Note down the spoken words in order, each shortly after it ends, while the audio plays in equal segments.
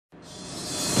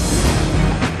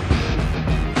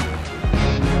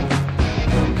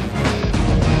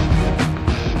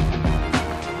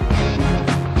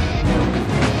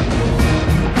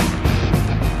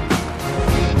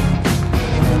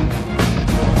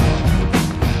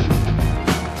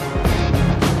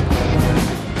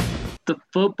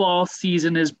Football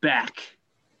season is back.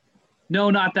 No,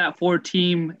 not that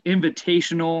four-team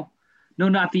invitational. No,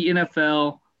 not the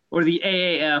NFL or the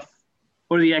AAF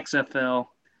or the XFL,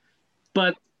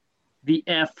 but the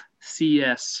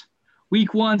FCS.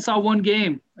 Week 1 saw one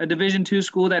game, a Division II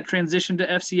school that transitioned to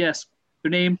FCS.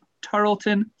 Their name,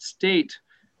 Tarleton State.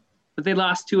 But they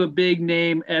lost to a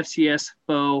big-name FCS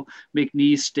foe,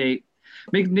 McNeese State.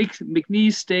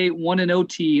 McNeese State won an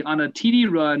OT on a TD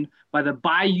run by the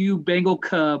Bayou Bengal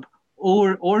Cub,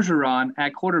 Orgeron,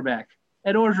 at quarterback.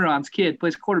 Ed Orgeron's kid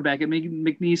plays quarterback at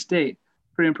McNeese State.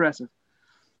 Pretty impressive.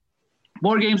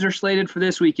 More games are slated for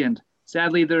this weekend.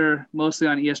 Sadly, they're mostly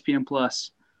on ESPN+.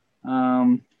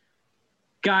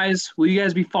 Guys, will you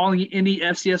guys be following any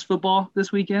FCS football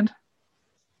this weekend?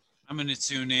 I'm going to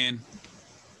tune in.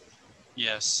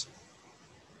 Yes.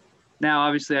 Now,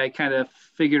 obviously, I kind of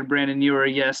figured, Brandon, you were a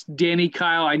yes. Danny,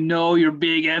 Kyle, I know you're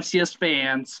big FCS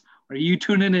fans. Are you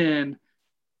tuning in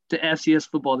to FCS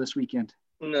football this weekend?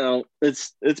 No,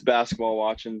 it's basketball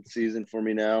watching season for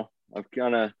me now. I've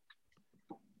kind of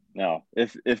no.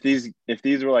 If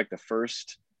these were like the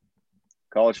first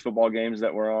college football games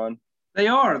that we're on, they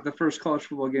are the first college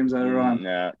football games that are on.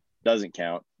 Nah, doesn't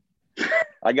count.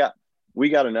 We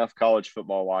got enough college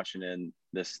football watching in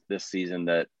this season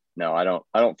that no, I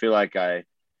don't feel like I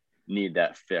need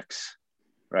that fix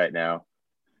right now.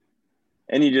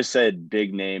 And you just said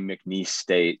big name McNeese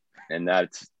State, and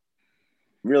that's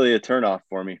really a turnoff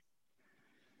for me.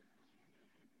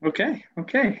 Okay.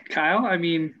 Kyle, I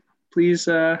mean, please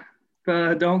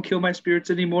don't kill my spirits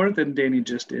any more than Danny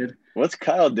just did. What's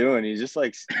Kyle doing? He's just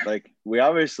like we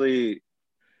obviously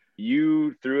 –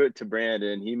 you threw it to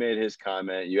Brandon. He made his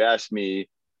comment. You asked me.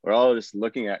 We're all just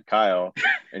looking at Kyle,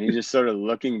 and he's just sort of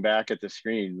looking back at the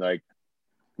screen like,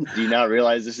 do you not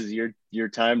realize this is your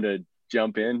time to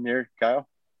jump in here, Kyle?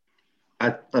 I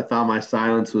thought my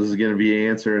silence was going to be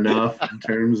answer enough in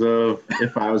terms of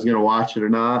if I was going to watch it or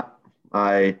not.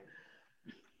 I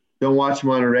don't watch them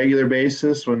on a regular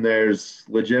basis when there's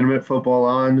legitimate football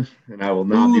on, and I will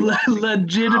not be watching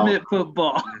legitimate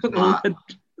football.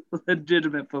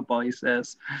 Legitimate football, he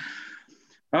says.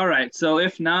 All right, so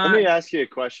if not, let me ask you a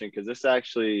question, because this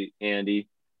actually, Andy,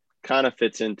 kind of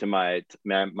fits into my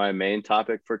main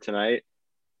topic for tonight.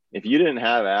 If you didn't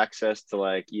have access to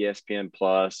like ESPN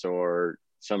Plus or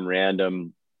some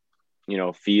random,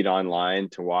 feed online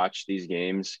to watch these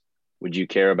games, would you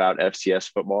care about FCS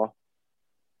football?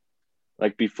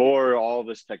 Like before all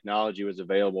this technology was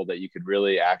available that you could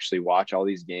really actually watch all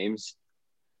these games,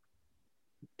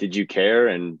 did you care,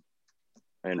 and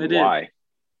why?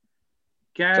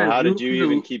 God, so how did you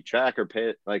even keep track or pay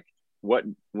it? Like what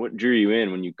drew you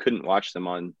in when you couldn't watch them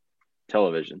on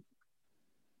television?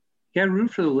 You gotta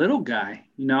root for the little guy,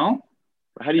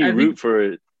 How do you root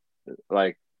for,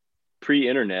 like,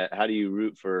 pre-internet? How do you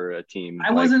root for a team?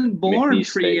 I wasn't born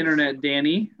pre-internet,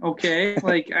 Danny. Okay,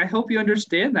 like I hope you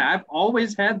understand that. I've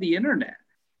always had the internet.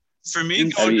 For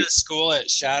me, going to school at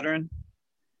Chadron,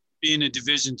 being a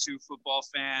Division II football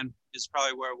fan is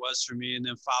probably where it was for me, and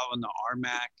then following the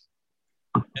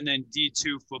RMAC, and then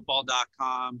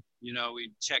D2football.com.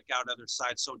 We check out other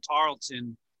sites. So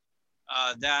Tarleton,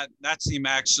 that team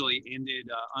actually ended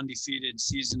undefeated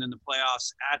season in the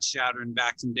playoffs at Chadron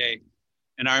back in the day.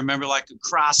 And I remember like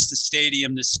across the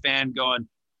stadium, this fan going,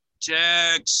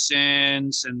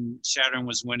 Texans, and Chadron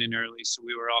was winning early. So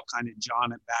we were all kind of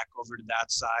jawing it back over to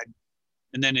that side.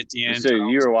 And then at the end. So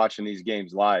you were watching these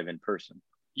games live in person.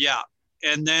 Yeah.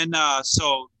 And then,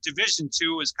 so Division II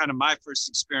was kind of my first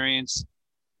experience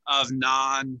of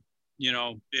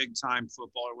big time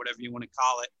football or whatever you want to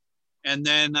call it. And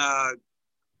then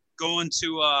going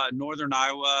to Northern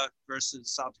Iowa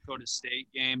versus South Dakota State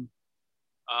game.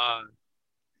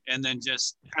 And then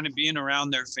just kind of being around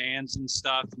their fans and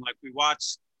stuff. And like we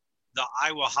watched the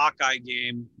Iowa Hawkeye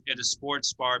game at a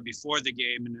sports bar before the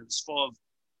game, and it was full of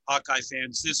Hawkeye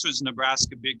fans. This was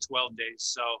Nebraska Big 12 days.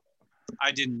 So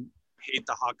I didn't hate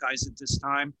the Hawkeyes at this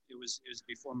time. It was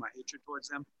before my hatred towards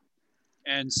them.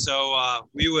 And so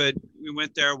we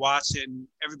went there watching,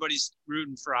 everybody's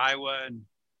rooting for Iowa, and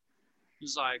it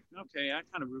was like, okay, I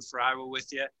kind of root for Iowa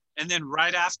with you. And then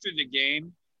right after the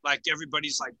game, like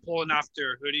everybody's like pulling off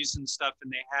their hoodies and stuff,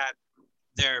 and they had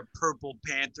their purple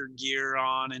Panther gear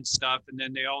on and stuff. And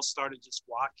then they all started just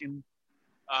walking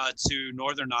to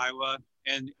Northern Iowa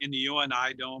and in the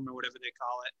UNI Dome or whatever they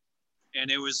call it. And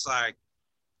it was like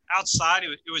outside,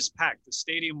 it was packed. The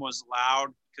stadium was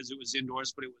loud because it was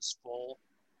indoors, but it was full,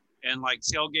 and like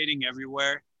tailgating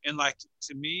everywhere. And like,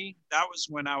 to me, that was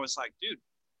when I was like, dude,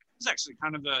 it's actually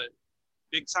kind of a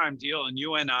big time deal. And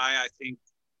UNI, I think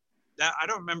that, I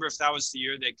don't remember if that was the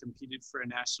year they competed for a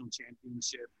national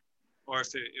championship or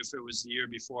if it was the year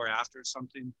before or after or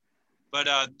something. But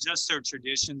just their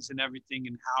traditions and everything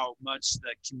and how much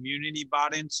the community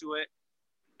bought into it,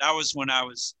 that was when I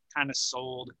was kind of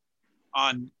sold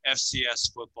on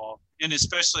FCS football. And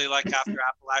especially like after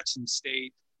Appalachian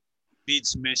State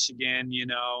beats Michigan, you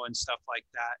know, and stuff like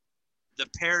that. The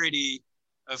parity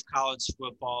of college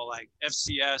football, like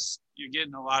FCS, you're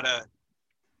getting a lot of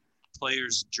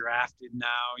players drafted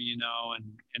now, you know,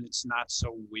 and it's not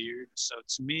so weird. So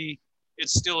to me,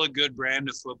 it's still a good brand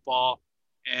of football.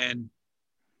 And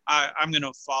I'm going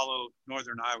to follow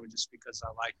Northern Iowa just because I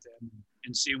like them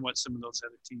and seeing what some of those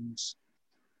other teams,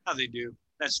 how they do.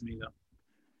 That's me, though.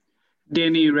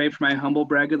 Danny, you ready for my humble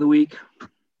brag of the week?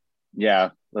 Yeah,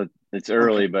 it's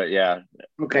early, but yeah.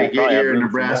 Okay, get your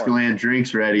Nebraska Land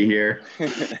drinks ready here.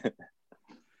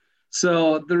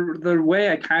 So the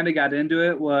way I kind of got into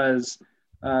it was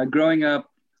growing up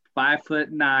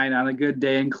 5'9" on a good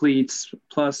day in cleats,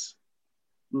 plus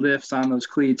lifts on those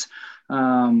cleats.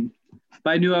 But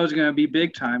I knew I was going to be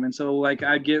big time. And so like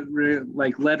I'd get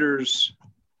letters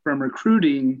from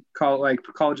recruiting,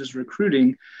 colleges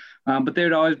recruiting, but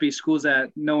there'd always be schools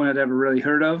that no one had ever really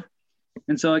heard of.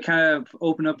 And so it kind of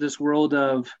opened up this world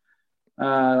of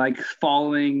like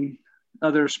following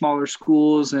other smaller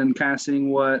schools and kind of seeing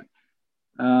what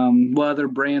other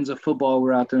brands of football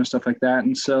were out there and stuff like that.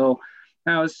 And so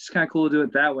now it's just kind of cool to do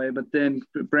it that way. But then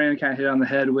Brandon kind of hit on the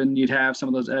head when you'd have some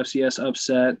of those FCS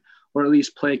upset or at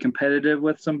least play competitive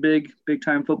with some big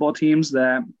time football teams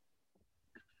that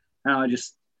it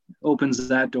just opens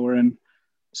that door. And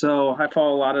so I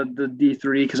follow a lot of the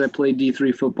D3 because I played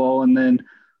D3 football, and then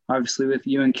obviously with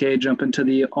UNK jumping to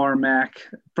the RMAC,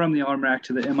 from the RMAC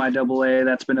to the MIAA,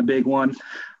 that's been a big one.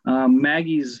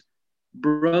 Maggie's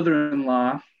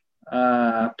brother-in-law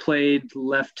played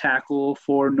left tackle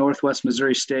for Northwest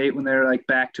Missouri State when they're like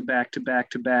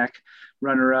back-to-back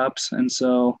runner-ups. And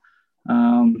so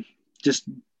just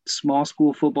small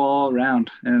school football all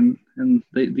around and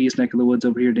these neck of the woods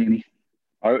over here, Danny.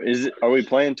 Are we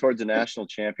playing towards a national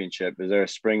championship? Is there a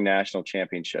spring national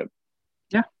championship?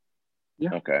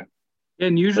 Yeah. Okay.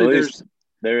 And usually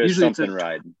there is something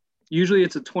right. Usually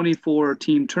it's a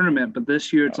 24-team tournament, but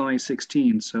this year it's only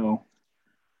 16. So,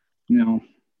 you know,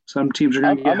 some teams are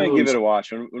going to get. I may give it a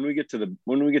watch when we get to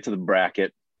the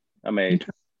bracket. I might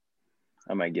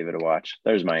give it a watch.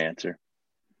 There's my answer.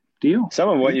 Deal. Some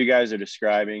of what you guys are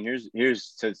describing.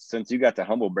 Here's since you got the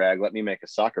humble brag, let me make a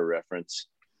soccer reference.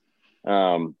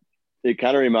 It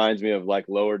kind of reminds me of like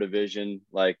lower division,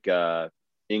 like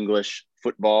English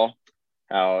football.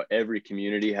 How every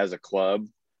community has a club,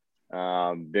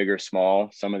 big or small.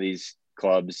 Some of these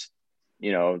clubs,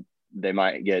 you know, they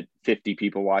might get 50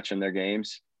 people watching their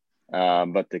games,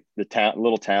 but the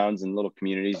little towns and little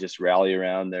communities just rally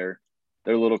around their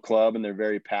little club, and they're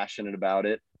very passionate about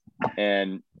it.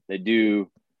 And they do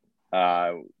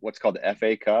what's called the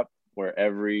FA Cup, where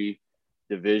every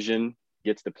division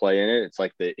gets to play in it. It's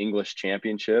like the English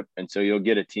Championship, and so you'll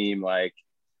get a team like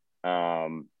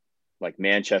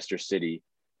Manchester City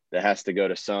that has to go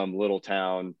to some little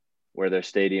town where their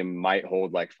stadium might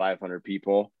hold like 500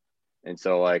 people. And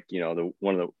so like, you know,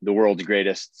 one of the world's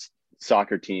greatest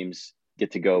soccer teams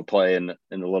get to go play in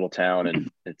the little town.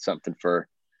 And it's something for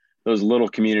those little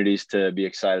communities to be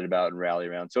excited about and rally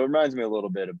around. So it reminds me a little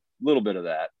bit of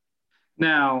that.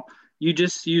 Now you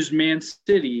just used Man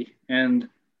City and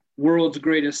world's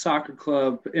greatest soccer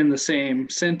club in the same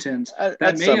sentence.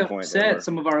 That may upset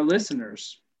some of our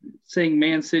listeners, saying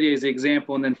Man City as the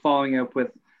example and then following up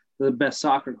with the best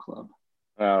soccer club.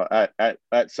 Well,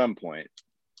 at some point,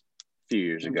 a few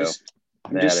years ago,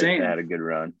 they had a good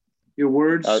run. Your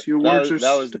words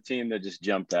that was the team that just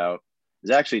jumped out. It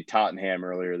was actually Tottenham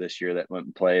earlier this year that went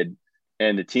and played,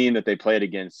 and the team that they played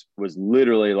against was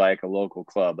literally like a local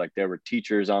club. Like there were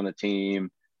teachers on the team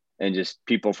and just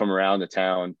people from around the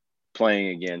town playing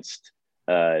against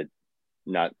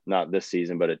not this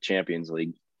season, but a Champions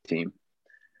League team.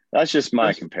 That's just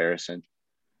my comparison.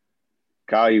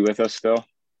 Kyle, you with us still?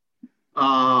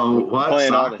 What?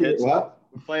 Playing all the hits. What?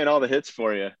 We're playing all the hits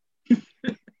for you.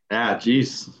 Yeah,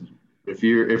 geez. If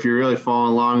you're really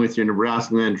following along with your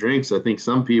Nebraska Land drinks, I think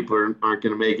some people aren't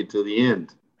going to make it to the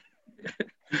end.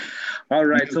 All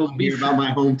right. So about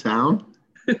my hometown.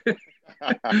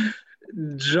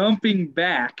 Jumping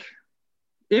back,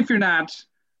 if you're not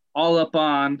all up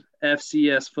on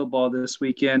FCS football this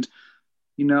weekend,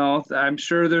 you know, I'm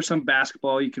sure there's some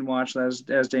basketball you can watch, as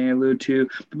Danny alluded to.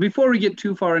 But before we get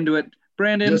too far into it,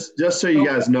 Brandon. Just so you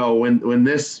guys know, when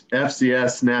this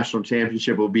FCS national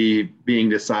championship will be being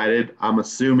decided, I'm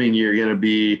assuming you're going to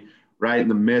be right in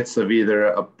the midst of either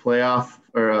a playoff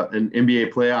or an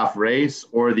NBA playoff race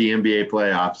or the NBA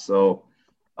playoffs. So,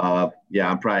 yeah,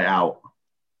 I'm probably out.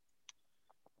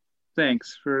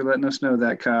 Thanks for letting us know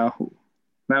that, Kyle.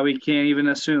 Now we can't even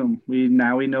assume. We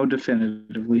know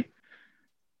definitively.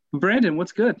 Brandon,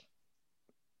 what's good?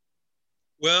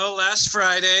 Well, last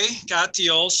Friday, got the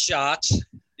old shot,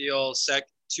 shot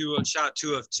 2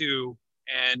 of 2,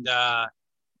 and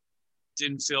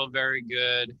didn't feel very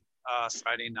good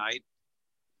Friday night.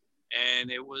 And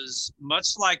it was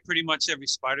much like pretty much every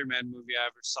Spider-Man movie I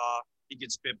ever saw. He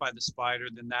gets bit by the spider,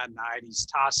 then that night he's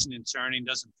tossing and turning,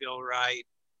 doesn't feel right,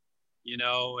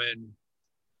 and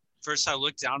first I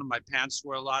looked down and my pants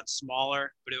were a lot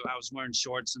smaller, but I was wearing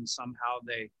shorts and somehow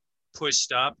they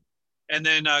pushed up. And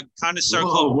then kind of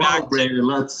circled back. Brandon,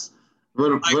 what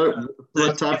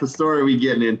type of story are we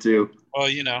getting into? Well,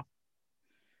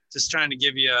 just trying to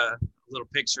give you a little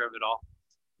picture of it all.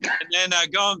 And then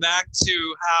going back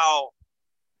to how,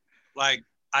 like,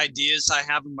 ideas I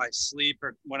have in my sleep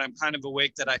or when I'm kind of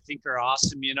awake that I think are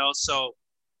awesome, So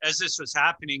as this was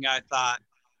happening, I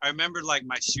remember like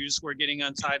my shoes were getting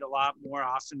untied a lot more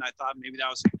often. I thought maybe that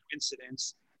was a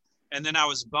coincidence. And then I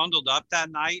was bundled up that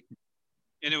night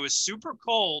and it was super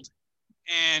cold.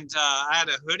 And I had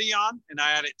a hoodie on and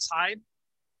I had it tied.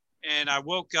 And I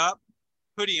woke up,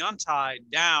 hoodie untied,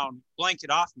 down,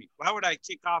 blanket off me. Why would I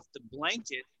kick off the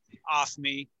blanket off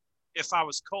me if I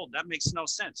was cold? That makes no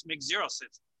sense. Makes zero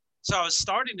sense. So I was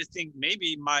starting to think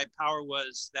maybe my power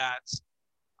was that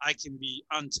I can be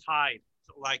untied.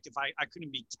 Like if I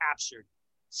couldn't be captured.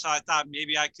 So I thought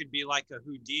maybe I could be like a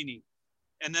Houdini.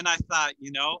 And then I thought,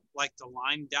 like the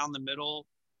line down the middle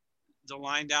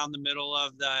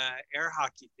of the air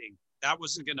hockey thing, that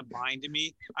wasn't going to bind to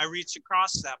me. I reach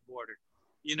across that border,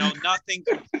 nothing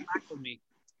could tackle me.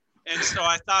 And so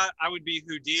I thought I would be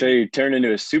Houdini. So you turned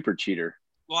into a super cheater.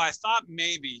 Well, I thought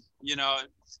maybe,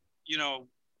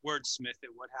 wordsmith it,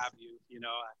 what have you,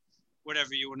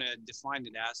 whatever you want to define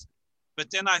it as. But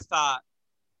then I thought,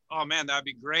 oh man, that'd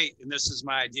be great. And this is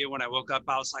my idea. When I woke up,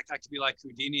 I was like, I could be like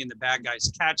Houdini and the bad guys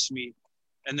catch me.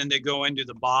 And then they go into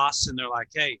the boss and they're like,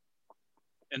 hey,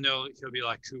 and he'll be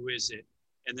like, who is it?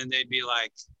 And then they'd be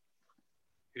like,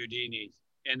 Houdini.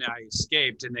 And I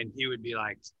escaped. And then he would be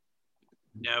like,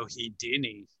 no, he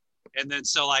didn't. And then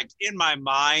so like in my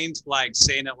mind, like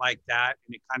saying it like that,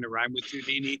 and it kind of rhymed with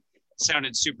Houdini,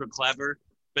 sounded super clever.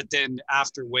 But then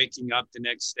after waking up the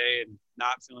next day and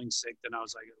not feeling sick, then I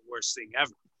was like, the worst thing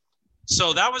ever.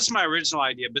 So that was my original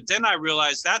idea. But then I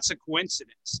realized that's a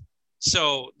coincidence.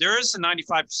 So there is a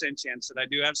 95% chance that I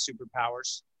do have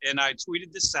superpowers. And I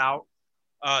tweeted this out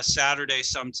Saturday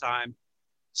sometime,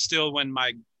 still when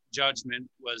my judgment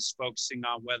was focusing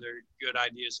on whether good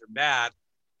ideas are bad.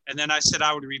 And then I said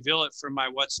I would reveal it for my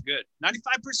what's good.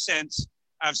 95%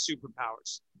 have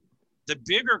superpowers. The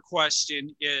bigger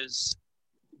question is,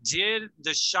 did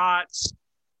the shots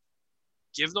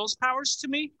give those powers to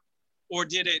me? Or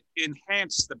did it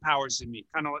enhance the powers in me?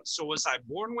 Kind of, so was I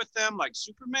born with them like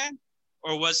Superman?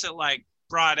 Or was it like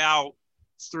brought out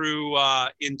through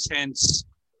intense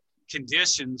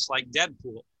conditions like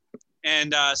Deadpool?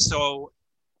 And so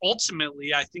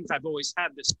ultimately, I think I've always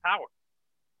had this power.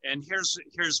 And here's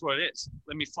what it is.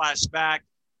 Let me flash back.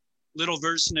 Little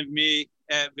version of me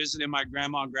visiting my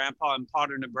grandma and grandpa in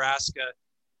Potter, Nebraska.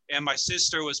 And my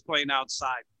sister was playing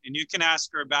outside. And you can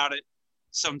ask her about it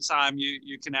sometime.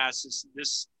 You can ask this.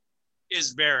 This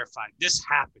is verified. This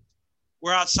happened.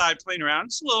 We're outside playing around.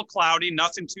 It's a little cloudy,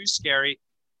 nothing too scary.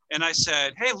 And I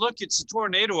said, hey, look, it's a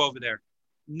tornado over there.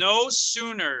 No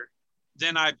sooner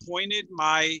than I pointed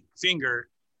my finger,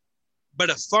 but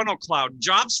a funnel cloud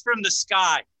drops from the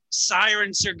sky.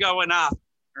 Sirens are going off.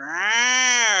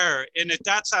 And at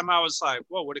that time, I was like,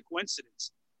 whoa, what a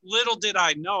coincidence. Little did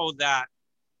I know that,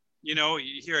 you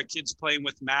hear a kid's playing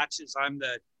with matches. I'm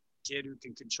the kid who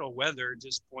can control weather,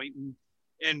 just pointing.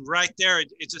 And right there,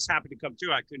 it just happened to come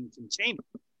through. I couldn't contain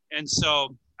it. And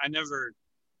so I never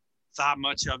thought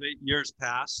much of it. Years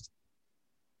passed.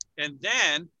 And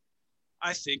then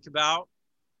I think about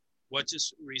what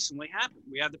just recently happened.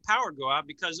 We had the power go out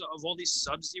because of all these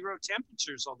sub-zero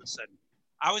temperatures all of a sudden.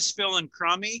 I was feeling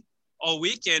crummy all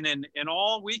weekend. And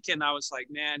all weekend, I was like,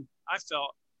 man, I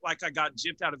felt like I got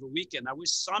gypped out of a weekend. I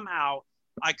wish somehow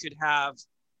I could have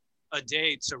a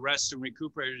day to rest and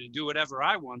recuperate or to do whatever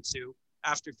I want to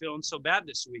after feeling so bad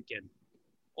this weekend.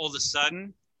 All of a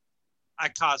sudden, I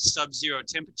caused sub-zero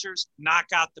temperatures, knock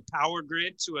out the power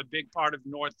grid to a big part of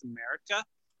North America,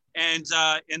 and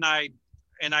I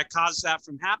caused that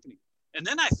from happening. And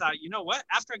then I thought, you know what?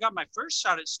 After I got my first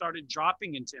shot, it started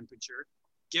dropping in temperature.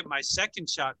 Get my second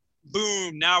shot,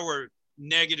 boom! Now we're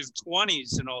negative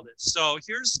 20s and all this. So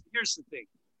here's the thing.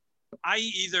 I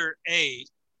either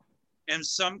am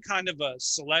some kind of a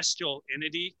celestial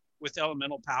entity with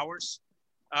elemental powers,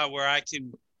 where I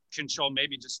can control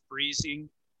maybe just freezing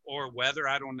or weather.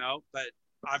 I don't know, but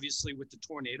obviously with the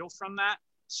tornado from that.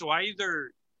 So I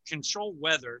either control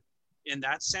weather in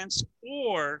that sense,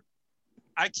 or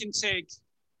I can take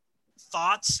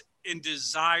thoughts and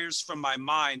desires from my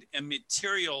mind and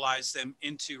materialize them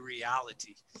into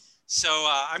reality. So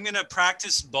I'm going to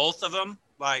practice both of them,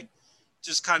 like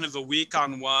just kind of a week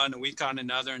on one, a week on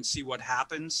another, and see what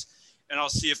happens. And I'll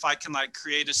see if I can like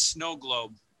create a snow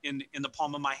globe in the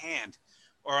palm of my hand,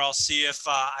 or I'll see if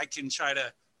I can try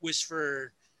to wish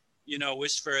for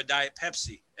a Diet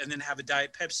Pepsi and then have a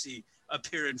Diet Pepsi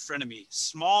appear in front of me.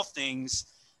 Small things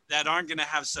that aren't going to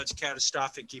have such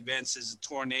catastrophic events as a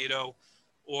tornado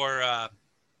or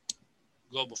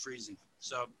global freezing.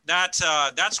 So that's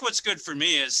what's good for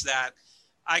me, is that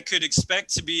I could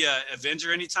expect to be an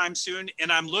Avenger anytime soon.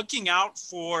 And I'm looking out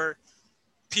for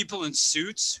people in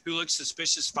suits who look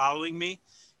suspicious following me,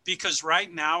 because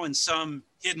right now in some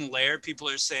hidden layer, people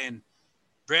are saying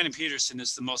Brandon Peterson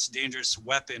is the most dangerous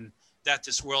weapon that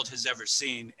this world has ever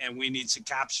seen, and we need to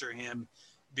capture him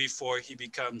before he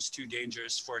becomes too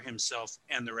dangerous for himself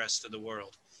and the rest of the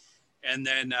world. And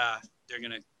then they're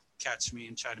going to catch me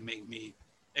and try to make me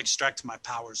extract my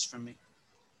powers from me.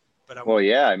 But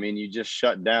yeah, I mean, you just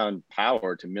shut down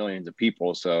power to millions of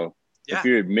people. So yeah. If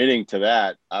you're admitting to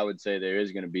that, I would say there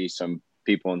is going to be some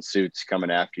people in suits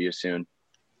coming after you soon.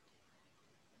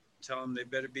 Tell them they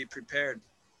better be prepared.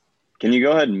 Can you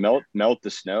go ahead and melt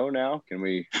the snow now? Can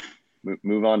we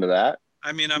move on to that?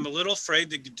 I mean, I'm a little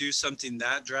afraid to do something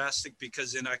that drastic,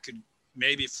 because then I could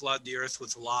maybe flood the earth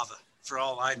with lava, for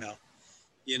all I know.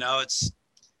 You know,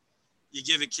 you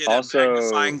give a kid a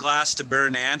magnifying glass to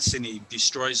burn ants and he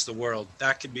destroys the world.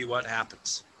 That could be what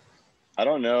happens. I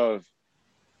don't know if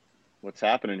what's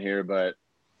happening here, but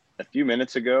a few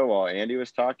minutes ago while Andy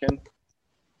was talking,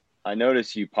 I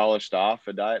noticed you polished off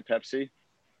a Diet Pepsi.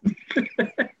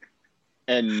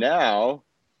 And now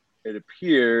it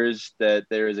appears that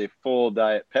there is a full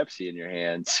Diet Pepsi in your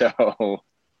hand. So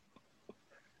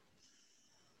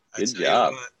good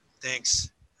job.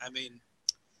 Thanks. I mean,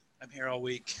 I'm here all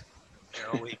week.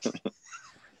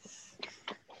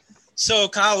 So,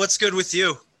 Kyle, what's good with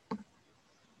you?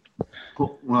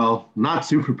 Well, not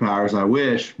superpowers, I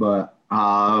wish, but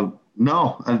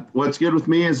no. What's good with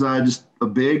me is just a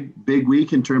big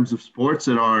week in terms of sports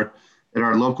at our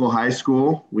local high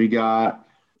school. We got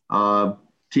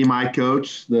team I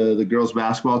coach, the girls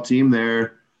basketball team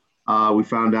there. We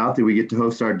found out that we get to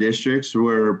host our districts.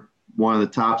 We're one of the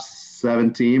top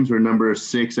 7 teams. We're number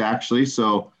 6 actually.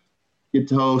 So get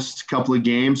to host a couple of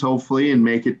games hopefully and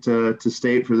make it to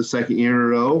state for the second year in a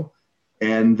row.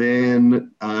 And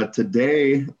then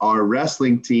today our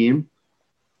wrestling team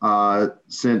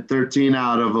sent 13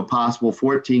 out of a possible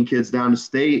 14 kids down to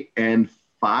state, and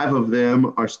 5 of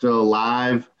them are still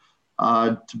alive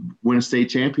to win a state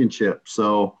championship.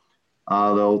 So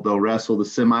they'll wrestle the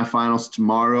semifinals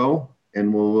tomorrow,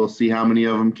 and we'll see how many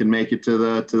of them can make it to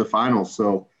the finals.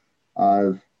 So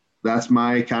that's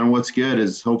my kind of what's good,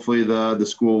 is hopefully the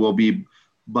school will be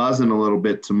buzzing a little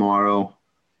bit tomorrow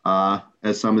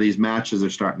as some of these matches are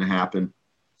starting to happen.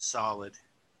 Solid.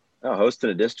 Oh, hosting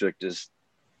a district is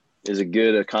a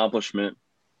good accomplishment.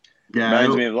 Yeah,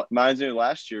 reminds me of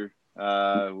last year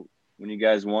when you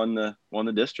guys won the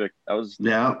district. That was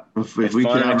if we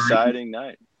fun could and have exciting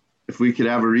night. If we could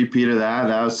have a repeat of that,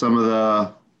 that was some of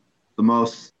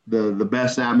the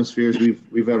best atmospheres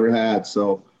we've ever had.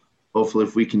 So hopefully,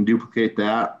 if we can duplicate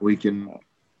that, we can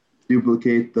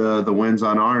duplicate the wins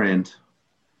on our end.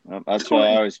 That's why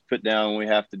I always put down when we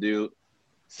have to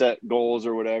set goals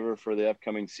or whatever for the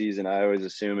upcoming season. I always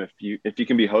assume if you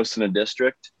can be hosting a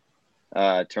district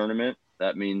tournament,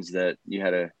 that means that you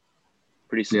had a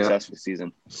pretty successful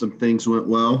season. Some things went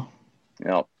well.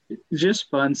 Yeah. It's just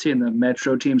fun seeing the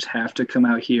Metro teams have to come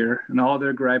out here and all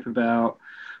their gripe about,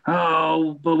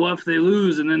 oh, but what if they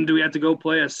lose? And then do we have to go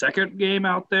play a second game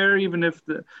out there, even if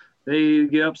they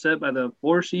get upset by the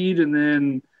 4 seed? And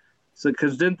then,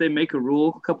 because didn't they make a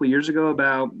rule a couple of years ago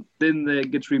about then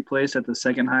it gets replaced at the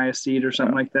second highest seed or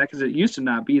something like that? Because it used to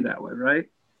not be that way, right?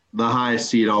 The highest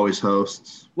seed always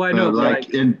hosts. Well, I know,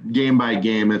 in game by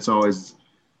game, it's always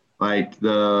like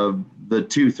the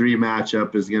 2-3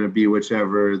 matchup is going to be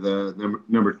whichever the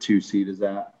number 2 seed is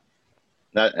at.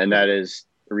 That is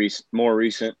more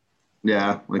recent.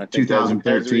 Yeah, like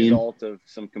 2013. As a result of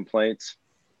some complaints.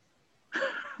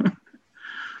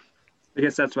 I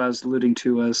guess that's what I was alluding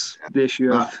to, was the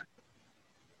issue of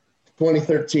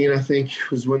 2013, I think,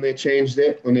 was when they changed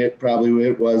it, and it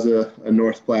was a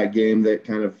North Platte game that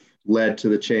kind of led to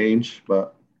the change.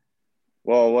 But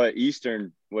well, what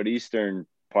Eastern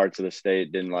parts of the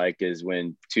state didn't like is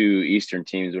when two Eastern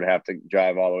teams would have to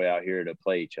drive all the way out here to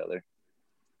play each other,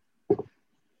 which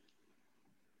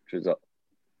is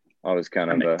always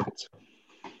kind of a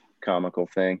comical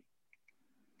thing.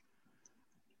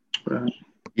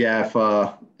 Yeah,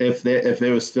 if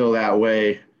it was still that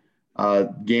way,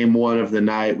 game one of the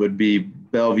night would be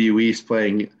Bellevue East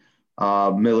playing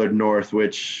Millard North,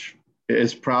 which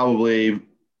is probably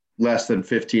less than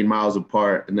 15 miles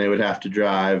apart, and they would have to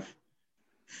drive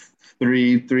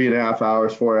 3.5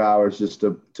 hours, 4 hours just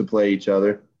to play each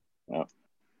other. Yeah.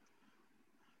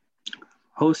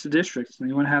 Host of districts, and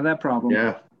you wouldn't have that problem.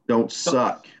 Yeah, don't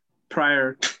suck.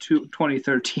 Prior to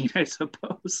 2013, I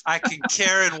suppose. I can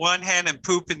carry in one hand and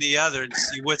poop in the other and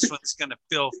see which one's going to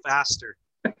fill faster.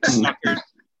 Suckers.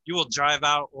 You will drive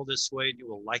out all this way and you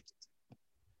will like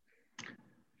it.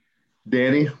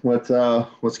 Danny, what's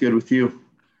good with you?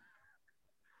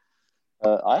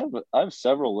 I have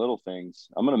several little things.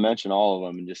 I'm going to mention all of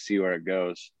them and just see where it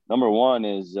goes. Number one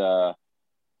is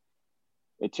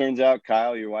it turns out,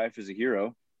 Kyle, your wife is a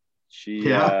hero. She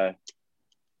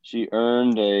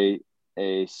earned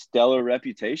a stellar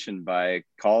reputation by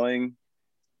calling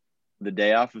the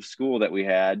day off of school that we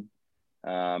had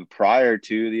prior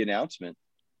to the announcement.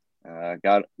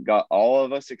 Got all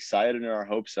of us excited and our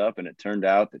hopes up, and it turned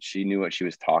out that she knew what she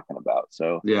was talking about.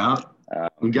 So yeah,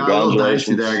 we got a little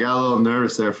dicey there. I got a little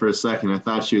nervous there for a second. I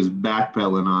thought she was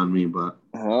backpedaling on me, but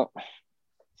so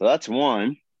that's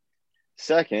one.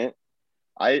 Second,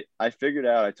 I figured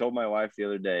out. I told my wife the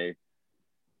other day,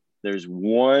 there's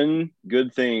one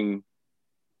good thing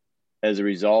as a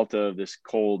result of this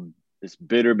cold, this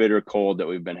bitter cold that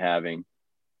we've been having,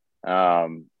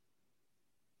 and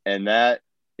that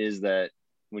is that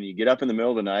when you get up in the middle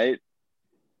of the night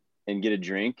and get a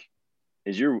drink,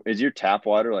 is your tap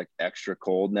water like extra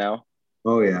cold now?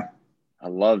 Oh yeah, I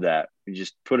love that. You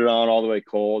just put it on all the way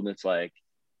cold, and it's like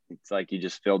you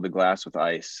just filled the glass with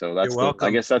ice. So that's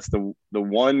I guess that's the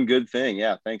one good thing.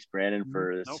 Yeah, thanks Brandon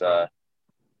for this.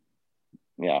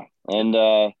 Yeah, and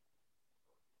the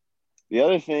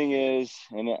other thing is,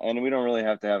 and we don't really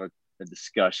have to have a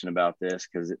discussion about this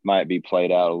because it might be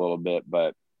played out a little bit,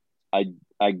 but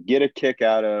I get a kick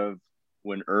out of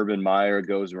when Urban Meyer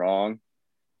goes wrong.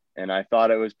 And I thought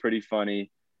it was pretty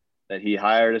funny that he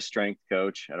hired a strength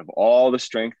coach out of all the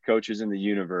strength coaches in the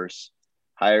universe,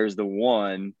 hires the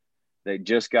one that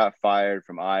just got fired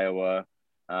from Iowa,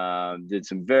 did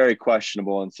some very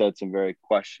questionable and said some very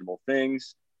questionable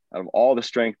things. Out of all the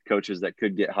strength coaches that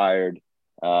could get hired,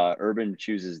 Urban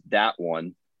chooses that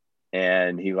one.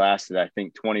 And he lasted, I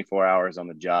think, 24 hours on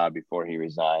the job before he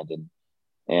resigned.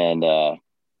 And I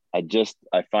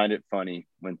find it funny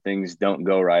when things don't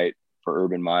go right for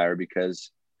Urban Meyer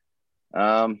because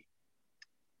I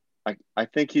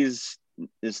think he's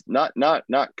not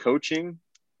coaching.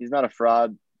 He's not a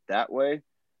fraud that way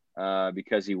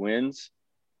because he wins.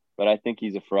 But I think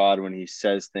he's a fraud when he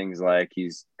says things like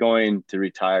he's going to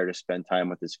retire to spend time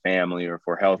with his family or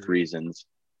for health reasons.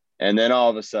 And then all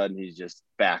of a sudden he's just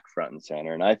back front and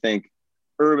center. And I think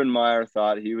Urban Meyer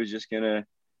thought he was just going to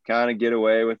kind of get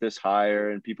away with this hire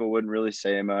and people wouldn't really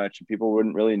say much and people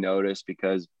wouldn't really notice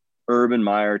because Urban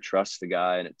Meyer trusts the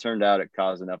guy. And it turned out it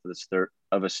caused enough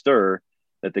of a stir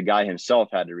that the guy himself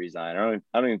had to resign.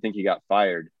 I don't even think he got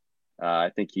fired. I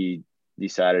think he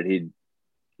decided he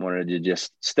wanted to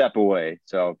just step away.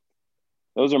 So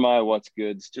those are my what's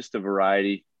goods, just a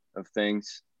variety of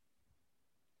things.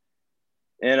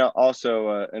 And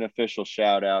also an official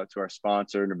shout out to our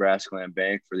sponsor, Nebraska Land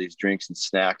Bank, for these drinks and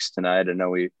snacks tonight. I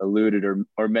know we alluded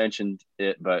or mentioned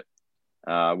it, but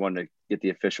I wanted to get the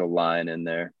official line in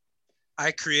there.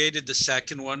 I created the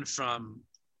second one from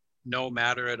No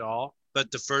Matter at All,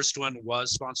 but the first one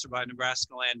was sponsored by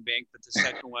Nebraska Land Bank, but the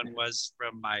second one was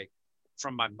from my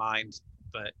mind.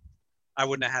 But I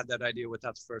wouldn't have had that idea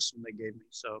without the first one they gave me.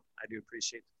 So I do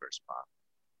appreciate the first spot.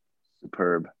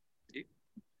 Superb.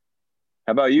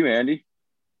 How about you, Andy?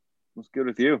 What's good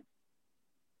with you?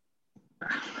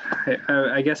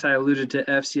 I guess I alluded to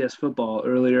FCS football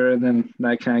earlier, and then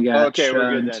that kind of got okay.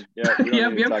 We're good then. Yeah, we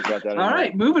don't need to talk about that anymore. All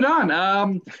right, moving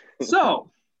on.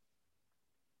 So,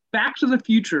 Back to the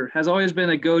Future has always been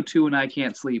a go-to when I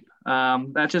can't sleep.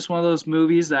 That's just one of those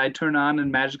movies that I turn on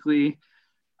and magically,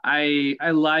 I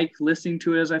like listening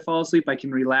to it as I fall asleep. I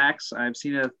can relax. I've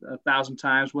seen it 1,000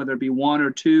 times, whether it be one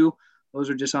or two. Those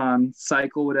are just on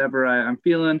cycle, whatever I'm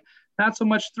feeling. Not so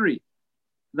much three.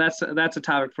 That's a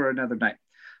topic for another night.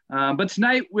 But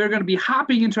tonight we're going to be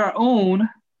hopping into our own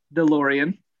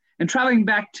DeLorean and traveling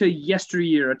back to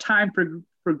yesteryear, a time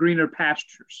for greener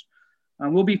pastures.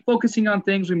 We'll be focusing on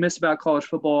things we miss about college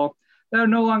football that are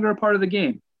no longer a part of the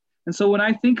game. And so when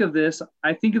I think of this,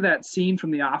 I think of that scene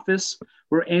from The Office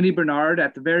where Andy Bernard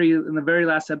in the very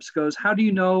last episode goes, "How do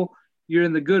you know you're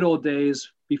in the good old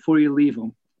days before you leave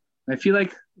them?" And I feel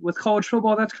like with college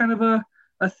football, that's kind of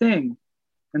a thing.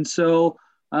 And so,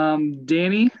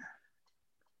 Danny,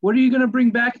 what are you going to bring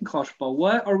back in college football?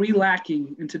 What are we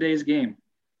lacking in today's game?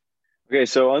 Okay,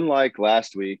 so unlike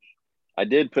last week, I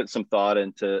did put some thought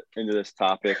into this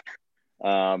topic.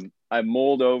 I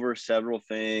mulled over several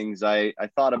things. I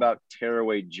thought about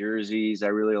tearaway jerseys. I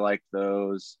really liked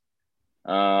those.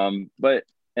 But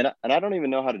I don't even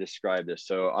know how to describe this.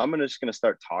 So I'm just gonna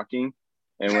start talking.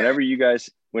 And whenever you guys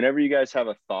have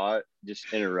a thought,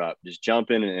 just interrupt. Just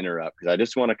jump in and interrupt, because I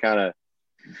just want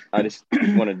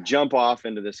to jump off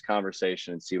into this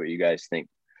conversation and see what you guys think.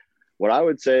 What I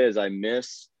would say is I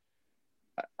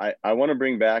want to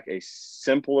bring back a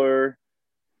simpler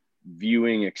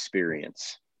viewing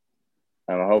experience.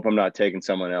 I hope I'm not taking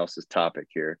someone else's topic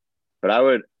here, but I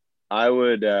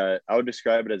would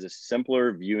describe it as a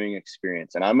simpler viewing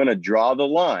experience. And I'm going to draw the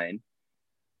line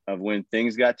of when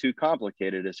things got too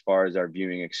complicated as far as our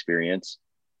viewing experience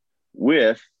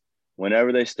with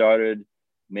whenever they started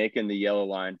making the yellow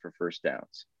line for first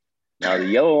downs. Now, the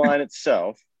yellow line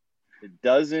itself, it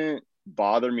doesn't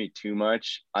bother me too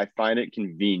much. I find it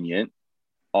convenient,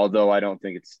 although I don't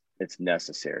think it's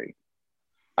necessary.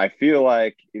 I feel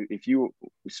like if you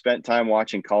spent time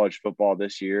watching college football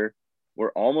this year,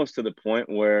 we're almost to the point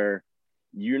where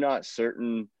you're not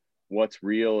certain what's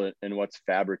real and what's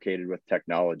fabricated with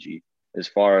technology as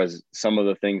far as some of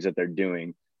the things that they're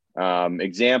doing.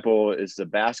 Example is the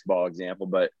basketball example,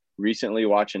 but recently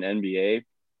watching NBA,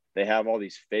 they have all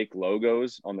these fake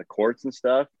logos on the courts and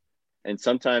stuff. And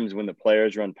sometimes when the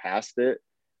players run past it,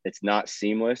 it's not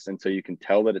seamless. And so you can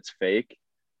tell that it's fake.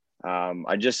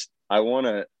 I want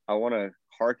to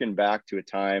harken back to a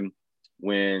time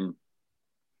when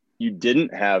you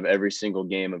didn't have every single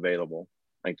game available.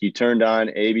 Like you turned on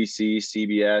ABC,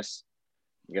 CBS.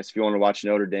 I guess if you want to watch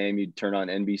Notre Dame, you'd turn on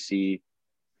NBC.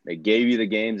 They gave you the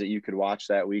games that you could watch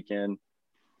that weekend.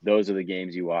 Those are the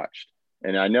games you watched.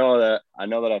 And I know that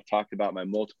I've talked about my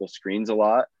multiple screens a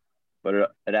lot, but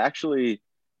it actually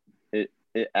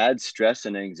adds stress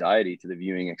and anxiety to the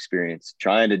viewing experience,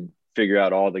 trying to figure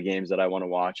out all the games that I want to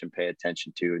watch and pay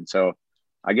attention to. And so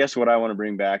I guess what I want to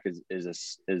bring back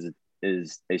is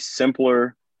a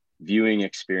simpler viewing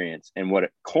experience. And what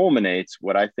it culminates,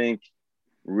 what I think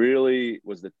really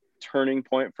was the turning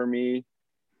point for me,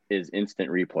 is instant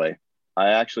replay. I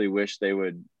actually wish they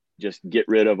would just get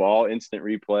rid of all instant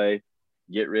replay,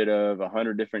 get rid of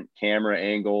 100 different camera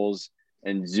angles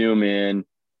and zoom in.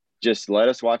 Just let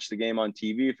us watch the game on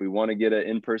TV. If we want to get an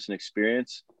in-person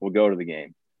experience, we'll go to the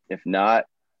game. If not,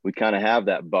 we kind of have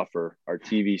that buffer, our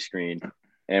TV screen,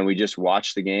 and we just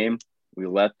watch the game. We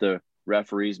let the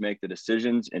referees make the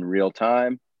decisions in real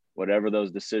time. Whatever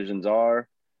those decisions are,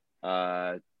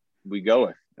 we go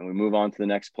with, and we move on to the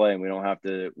next play, and we don't have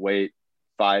to wait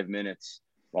 5 minutes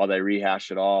while they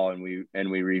rehash it all and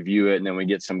we review it, and then we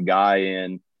get some guy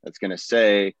in that's going to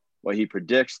say what he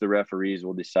predicts the referees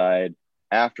will decide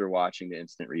after watching the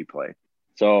instant replay.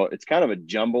 So it's kind of a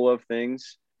jumble of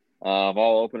things. I'll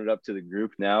open it up to the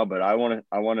group now, but I want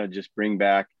to just bring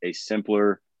back a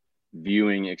simpler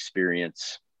viewing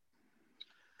experience.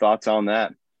 Thoughts on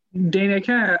that? Danny, I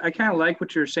kind of like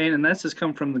what you're saying, and this has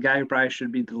come from the guy who probably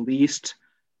should be the least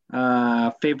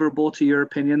favorable to your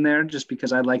opinion there, just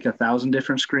because I like 1,000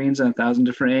 different screens and 1,000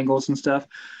 different angles and stuff.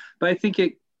 But I think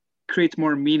it creates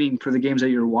more meaning for the games that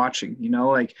you're watching. You know,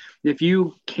 like if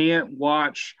you can't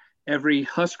watch every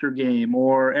Husker game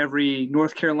or every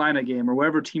North Carolina game or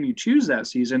whatever team you choose that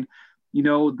season, you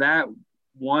know, that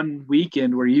one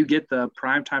weekend where you get the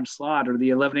primetime slot or the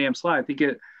 11 a.m. slot, I think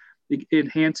it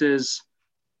enhances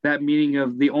that meaning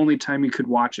of the only time you could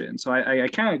watch it. And so I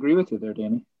kind of agree with you there,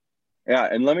 Danny. Yeah,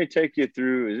 and let me take you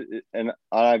through, and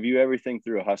I view everything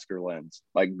through a Husker lens.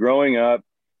 Like growing up,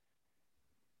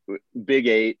 Big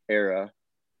 8 era,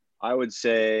 I would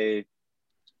say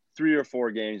 3 or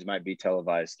 4 games might be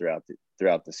televised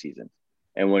throughout the season.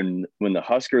 And when the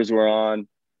Huskers were on,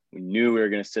 we knew we were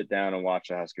going to sit down and watch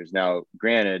the Huskers. Now,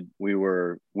 granted, we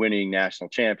were winning national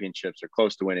championships or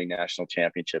close to winning national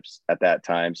championships at that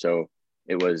time, so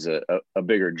it was a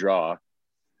bigger draw.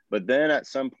 But then at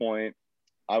some point,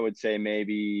 I would say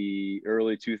maybe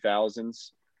early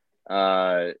 2000s,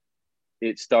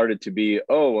 it started to be,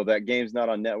 oh, well, that game's not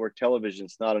on network television.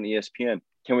 It's not on ESPN.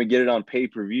 Can we get it on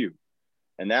pay-per-view?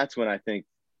 And that's when I think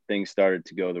things started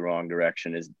to go the wrong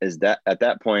direction, is that at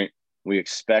that point, We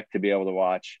expect to be able to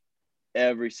watch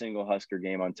every single Husker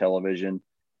game on television,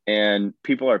 and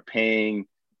people are paying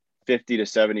 $50 to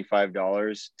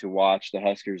 $75 to watch the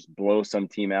Huskers blow some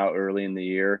team out early in the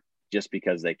year just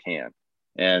because they can.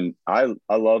 And I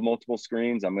love multiple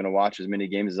screens. I'm going to watch as many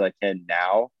games as I can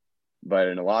now, but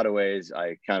in a lot of ways,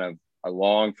 I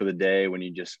long for the day when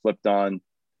you just flipped on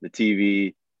the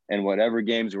TV and whatever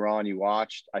games were on, you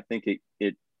watched. I think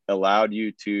it allowed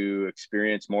you to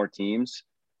experience more teams,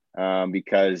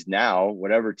 because now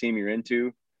whatever team you're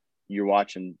into, you're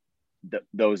watching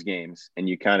those games and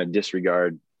you kind of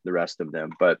disregard the rest of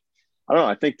them. But I don't know.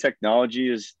 I think technology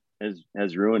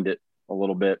has ruined it a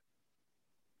little bit.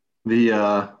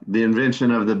 The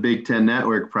invention of the Big Ten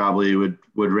Network probably would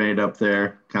rate up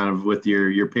there, kind of with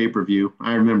your pay-per-view.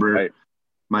 I remember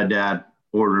my dad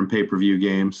ordering pay-per-view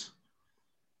games.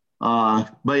 But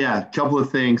yeah, a couple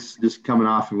of things just coming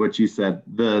off of what you said.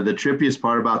 The trippiest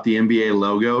part about the NBA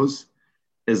logos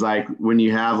is like when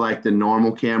you have like the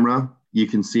normal camera, you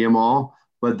can see them all.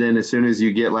 But then as soon as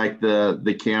you get like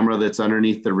the camera that's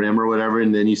underneath the rim or whatever,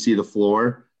 and then you see the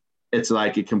floor, it's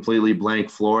like a completely blank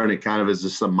floor, and it kind of is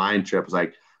just a mind trip. It's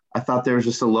like, I thought there was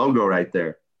just a logo right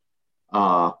there.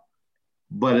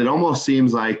 But it almost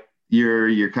seems like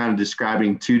you're kind of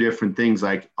describing two different things.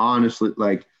 Like, honestly,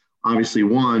 like obviously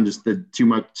one, just the too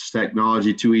much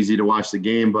technology, too easy to watch the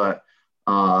game. But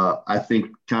I think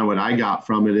kind of what I got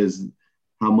from it is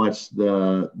how much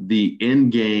the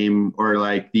in-game or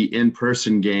like the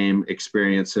in-person game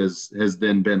experience has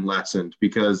then been lessened,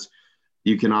 because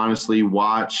you can honestly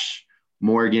watch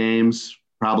more games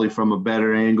probably from a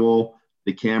better angle.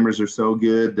 The cameras are so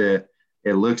good that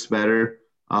it looks better.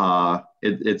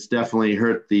 It's definitely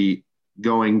hurt the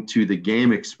going to the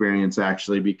game experience,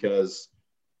 actually, because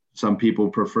some people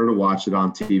prefer to watch it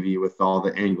on TV with all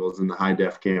the angles and the high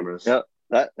def cameras. Yeah,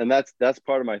 that's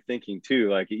part of my thinking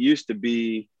too. Like, it used to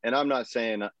be, and I'm not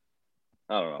saying, I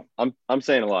don't know, I'm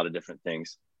saying a lot of different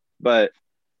things, but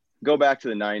go back to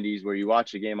the 90s where you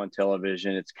watch a game on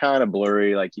television, it's kind of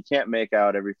blurry. Like, you can't make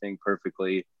out everything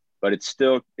perfectly, but it's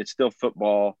still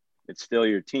football. It's still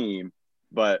your team.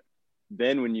 But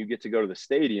then when you get to go to the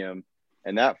stadium,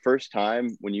 and that first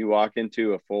time when you walk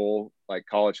into a full like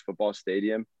college football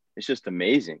stadium, it's just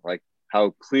amazing. Like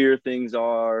how clear things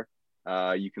are.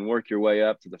 You can work your way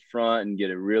up to the front and get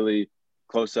a really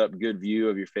close up, good view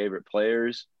of your favorite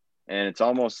players. And it's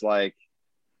almost like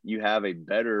you have a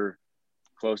better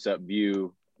close-up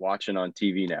view watching on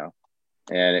TV now,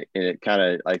 and it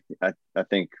kind of, I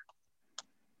think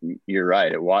you're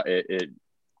right.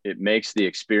 It makes the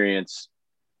experience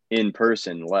in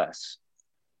person less.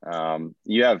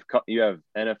 You have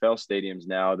NFL stadiums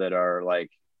now that are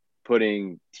like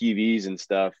putting TVs and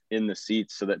stuff in the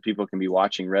seats so that people can be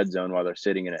watching Red Zone while they're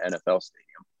sitting in an NFL stadium.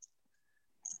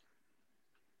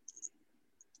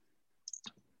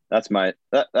 That's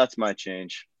my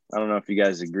change. I don't know if you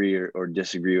guys agree or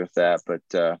disagree with that, but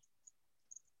I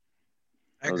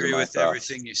agree with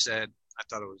everything you said. I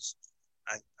thought it was,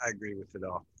 I agree with it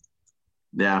all.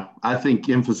 Yeah, I think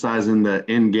emphasizing the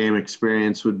in-game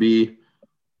experience would be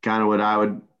kind of what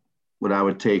I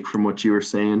would take from what you were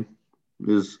saying.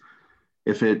 Is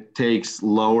if it takes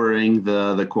lowering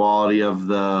the quality of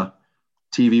the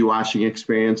TV watching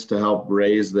experience to help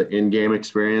raise the in-game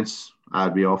experience,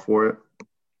 I'd be all for it.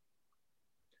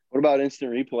 What about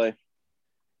instant replay?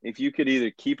 If you could either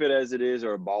keep it as it is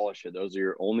or abolish it, those are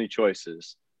your only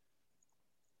choices.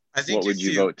 What would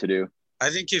you vote to do?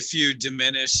 I think if you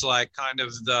diminish like kind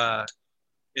of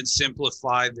and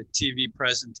simplify the TV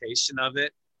presentation of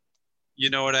it, you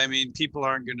know what I mean? People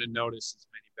aren't going to notice as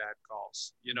many bad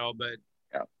calls, but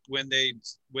yeah, when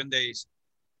they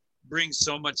bring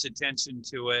so much attention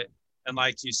to it, and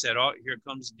like you said, oh, here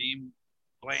comes Dean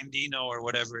Blandino or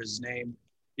whatever his name,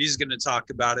 he's going to talk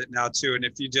about it now too. And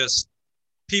if you just,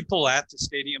 people at the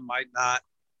stadium might not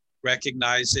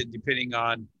recognize it, depending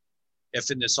on if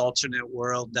in this alternate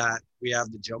world that we have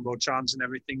the jumbotrons and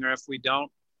everything, or if we don't,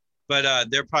 but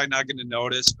they're probably not going to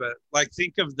notice. But like,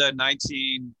 think of the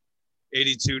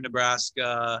 1982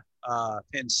 Nebraska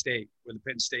Penn State, where the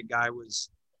Penn State guy was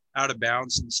out of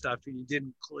bounds and stuff, and you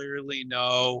didn't clearly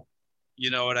know,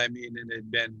 you know what I mean? And it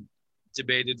had been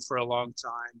debated for a long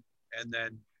time. And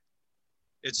then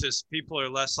it's just, people are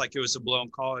less like it was a blown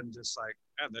call and just like,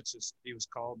 yeah, that's just, he was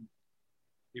called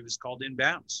in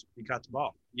bounds. He caught the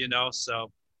ball,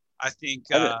 So I think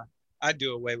I'd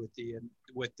do away with the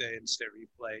instant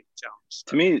replay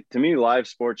challenge. To me, live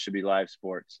sports should be live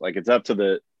sports. Like, it's up to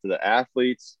the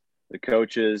athletes, the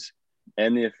coaches,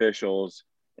 and the officials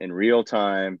in real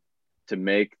time to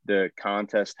make the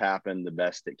contest happen the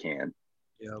best it can.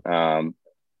 Yep.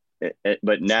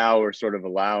 but now we're sort of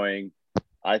allowing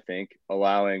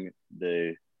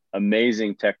the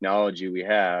amazing technology we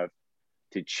have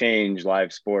to change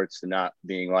live sports to not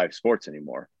being live sports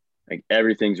anymore. Like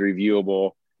everything's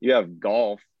reviewable. You have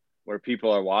golf where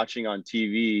people are watching on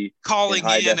TV, calling in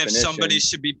definition. If somebody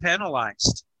should be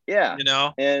penalized. Yeah. You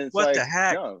know, and it's what like, the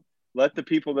heck? No, let the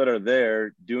people that are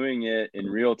there doing it in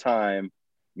real time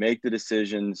make the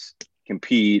decisions,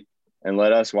 compete, and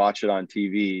let us watch it on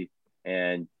TV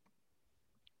and,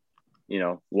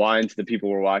 whine to the people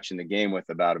we're watching the game with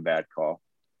about a bad call.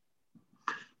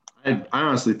 I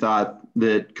honestly thought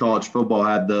that college football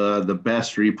had the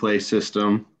best replay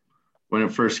system when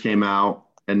it first came out,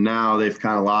 and now they've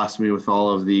kind of lost me with all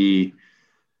of the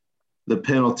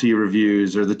penalty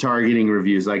reviews or the targeting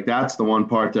reviews. Like that's the one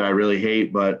part that I really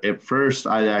hate. But at first,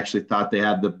 I actually thought they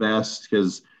had the best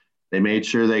because they made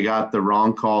sure they got the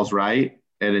wrong calls right,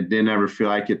 and it didn't ever feel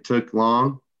like it took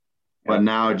long. Yeah. But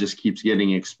now it just keeps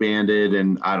getting expanded,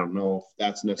 and I don't know if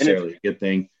that's necessarily a good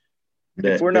thing.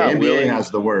 If we're not the NBA willing,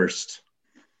 has the worst.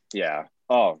 Yeah.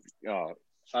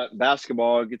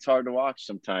 Basketball, it gets hard to watch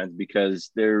sometimes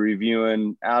because they're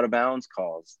reviewing out of bounds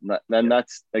calls. Then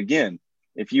that's, again,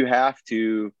 if you have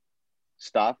to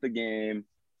stop the game,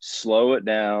 slow it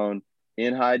down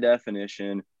in high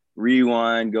definition,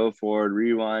 rewind, go forward,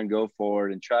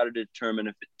 and try to determine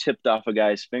if it tipped off a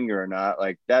guy's finger or not,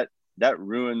 like that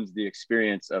ruins the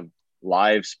experience of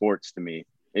live sports to me.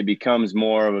 It becomes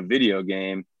more of a video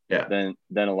game than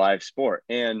a live sport.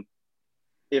 And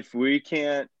if we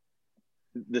can't,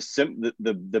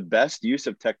 the best use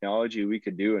of technology we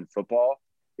could do in football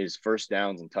is first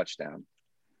downs and touchdowns.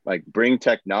 Like bring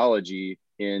technology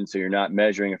in so you're not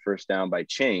measuring a first down by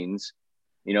chains.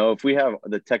 If we have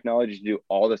the technology to do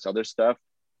all this other stuff,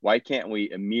 why can't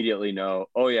we immediately know,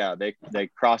 oh yeah, they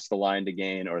crossed the line to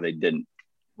gain or they didn't?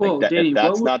 Well, like Danny, if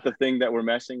that's not the thing that we're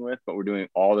messing with, but we're doing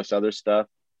all this other stuff,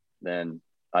 then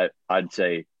I'd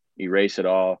say erase it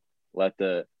all. Let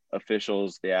the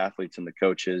officials, the athletes, and the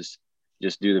coaches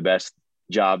just do the best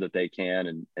job that they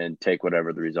can and take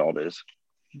whatever the result is.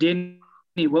 Danny,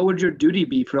 what would your duty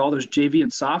be for all those JV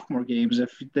and sophomore games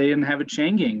if they didn't have a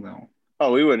chain gang, though?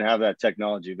 Oh, we wouldn't have that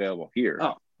technology available here.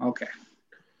 Oh, okay.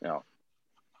 No.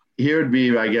 Here would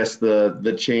be, I guess,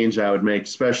 the change I would make,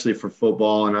 especially for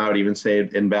football, and I would even say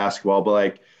in basketball,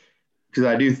 but because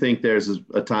I do think there's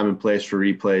a time and place for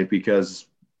replay, because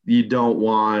you don't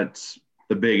want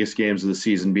the biggest games of the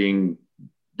season being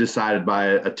decided by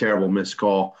a terrible missed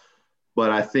call.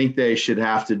 But I think they should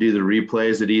have to do the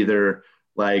replays at either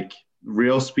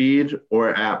real speed or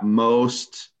at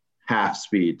most half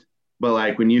speed.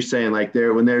 But when you're saying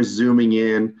when they're zooming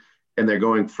in and they're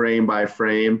going frame by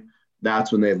frame,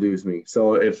 that's when they lose me.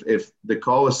 So if the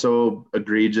call is so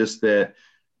egregious that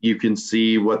you can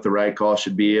see what the right call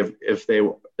should be, if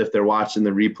they're watching the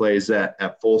replays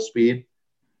at full speed,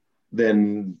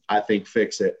 then I think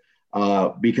fix it.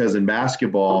 Because in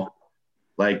basketball,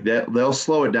 they'll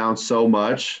slow it down so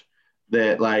much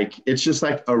that it's just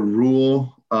a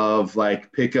rule of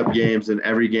pickup games in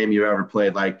every game you ever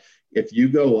played. If you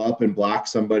go up and block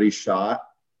somebody's shot,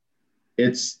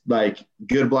 it's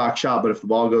good block shot, but if the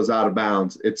ball goes out of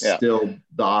bounds, it's still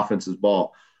the offense's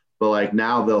ball. But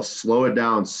now they'll slow it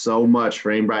down so much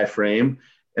frame by frame.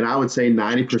 And I would say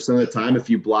 90% of the time, if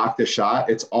you block the shot,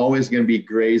 it's always going to be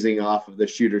grazing off of the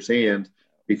shooter's hand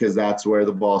because that's where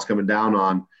the ball's coming down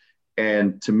on.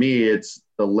 And to me, it's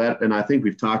and I think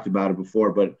we've talked about it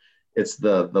before, but it's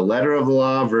the letter of the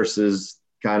law versus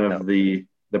kind of the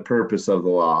purpose of the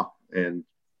law. And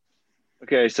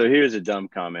okay, so here's a dumb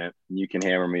comment. You can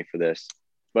hammer me for this.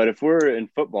 But if we're in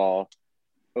football,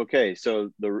 okay,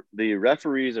 so the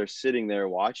referees are sitting there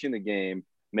watching the game,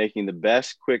 making the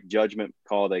best quick judgment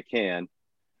call they can.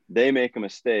 They make a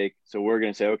mistake, so we're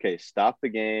going to say, okay, stop the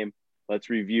game. Let's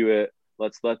review it.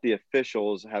 Let's let the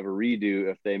officials have a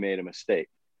redo if they made a mistake.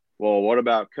 Well, what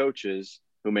about coaches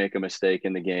who make a mistake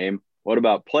in the game? What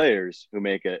about players who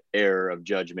make an error of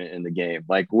judgment in the game?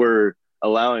 We're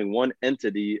allowing one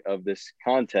entity of this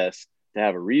contest to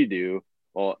have a redo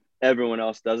while everyone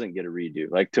else doesn't get a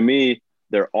redo. To me,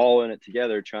 they're all in it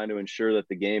together trying to ensure that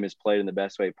the game is played in the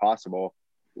best way possible.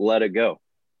 Let it go.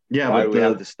 Yeah. Why do we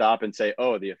have to stop and say,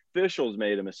 oh, the officials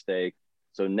made a mistake,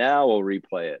 so now we'll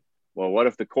replay it? Well, what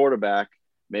if the quarterback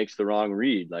makes the wrong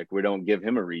read? We don't give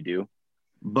him a redo.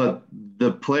 But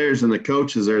the players and the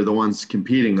coaches are the ones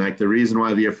competing. The reason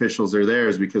why the officials are there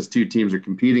is because two teams are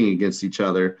competing against each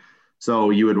other. So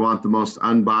you would want the most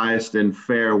unbiased and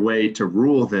fair way to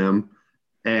rule them.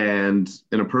 And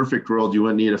in a perfect world, you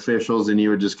wouldn't need officials and you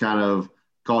would just kind of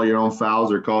call your own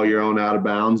fouls or call your own out of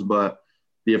bounds. But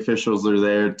the officials are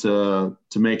there to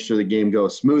make sure the game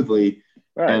goes smoothly.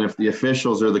 Right. And if the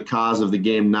officials are the cause of the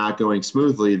game not going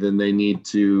smoothly, then they need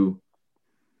to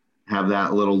have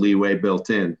that little leeway built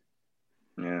in.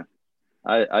 Yeah.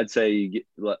 I'd say you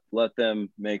let them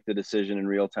make the decision in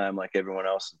real time like everyone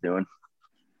else is doing.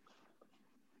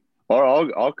 Or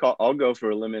I'll go for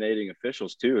eliminating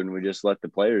officials too, and we just let the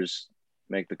players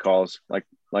make the calls like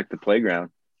the playground.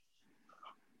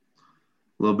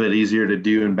 A little bit easier to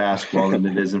do in basketball than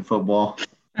it is in football.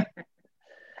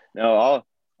 No,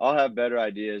 I'll have better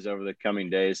ideas over the coming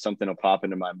days. Something will pop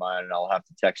into my mind, and I'll have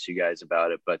to text you guys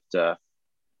about it. But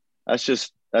that's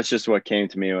just what came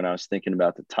to me when I was thinking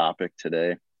about the topic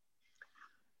today.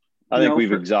 I think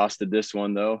we've exhausted this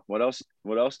one, though. What else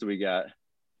do we got?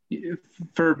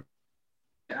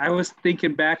 I was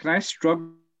thinking back, and I struggled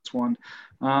with this one.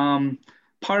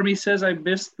 Part of me says I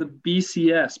missed the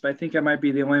BCS, but I think I might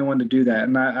be the only one to do that.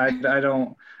 And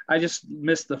I just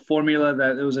missed the formula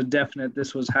that it was a definite,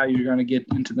 this was how you're going to get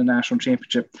into the national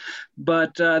championship.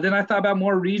 But then I thought about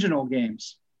more regional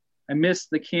games. I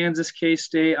missed the Kansas,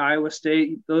 K-State, Iowa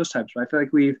State, those types. I feel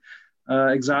like we've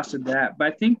exhausted that. But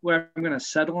I think what I'm going to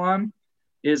settle on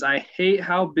is I hate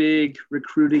how big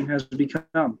recruiting has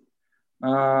become.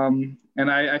 And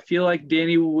I feel like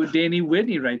Danny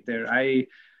Whitney right there.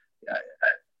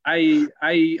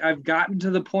 I've gotten to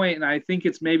the point, and I think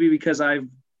it's maybe because I've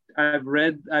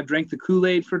drank the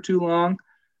Kool-Aid for too long,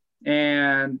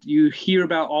 and you hear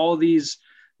about all these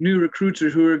new recruits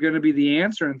who are going to be the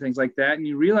answer and things like that, and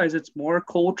you realize it's more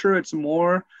culture, it's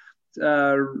more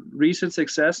recent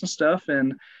success and stuff,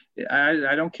 and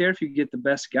I don't care if you get the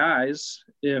best guys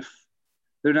if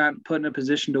they're not put in a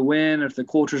position to win, if the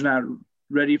culture's not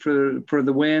ready for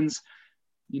the wins,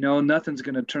 nothing's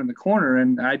going to turn the corner.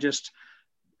 And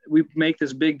we make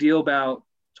this big deal about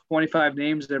 25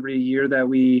 names every year that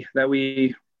we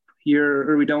hear,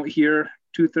 or we don't hear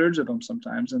 2/3 of them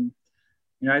sometimes. And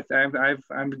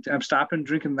I'm stopping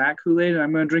drinking that Kool-Aid, and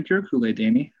I'm going to drink your Kool-Aid,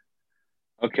 Danny.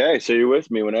 Okay, so you're with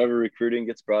me. Whenever recruiting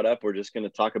gets brought up, we're just going to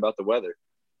talk about the weather.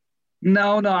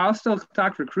 No, I'll still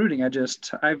talk recruiting.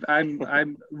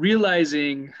 I'm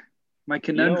realizing my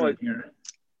conundrum here.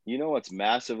 You know what's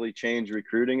massively changed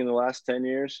recruiting in the last 10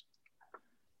 years?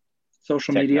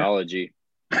 Social media.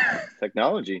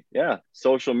 Technology. Yeah.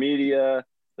 Social media,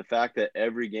 the fact that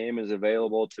every game is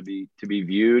available to be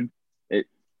viewed.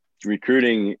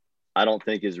 Recruiting, I don't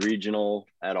think, is regional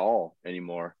at all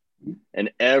anymore.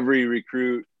 And every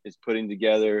recruit is putting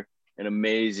together an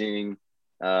amazing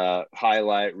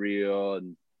highlight reel,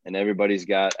 and everybody's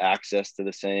got access to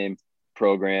the same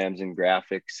programs and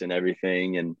graphics and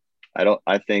everything. And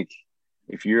I think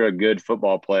if you're a good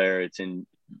football player, it's in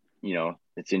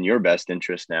your best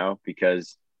interest now,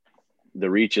 because the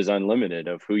reach is unlimited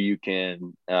of who you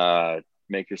can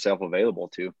make yourself available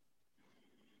to.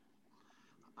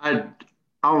 I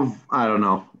don't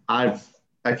know. I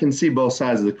can see both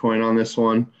sides of the coin on this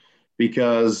one,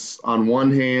 because on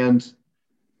one hand,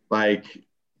 like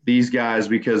these guys,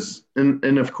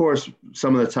 and of course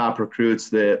some of the top recruits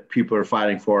that people are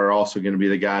fighting for are also going to be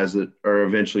the guys that are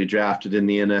eventually drafted in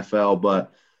the NFL,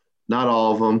 but not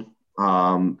all of them.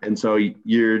 And so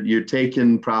you're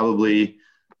taking probably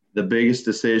the biggest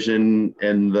decision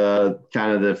and the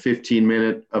kind of the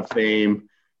 15-minute of fame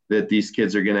that these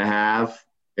kids are going to have,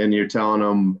 and you're telling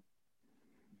them,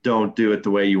 don't do it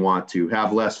the way you want to.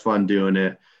 Have less fun doing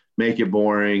it. Make it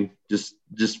boring. Just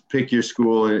pick your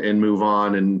school and move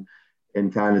on,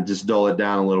 and kind of just dull it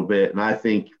down a little bit. And I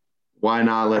think, why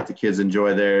not let the kids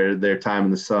enjoy their time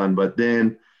in the sun? But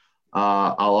then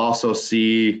I'll also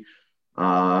see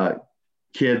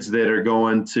kids that are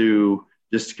going to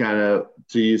just kind of,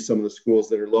 to use some of the schools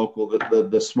that are local,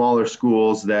 the smaller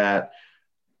schools that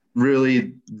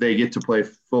really they get to play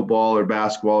football or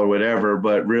basketball or whatever,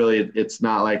 but really it's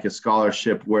not like a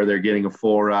scholarship where they're getting a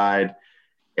full ride,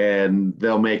 and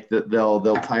they'll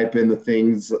type in the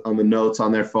things on the notes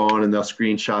on their phone, and they'll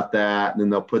screenshot that, and then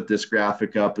they'll put this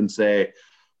graphic up and say,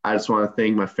 I just want to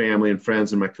thank my family and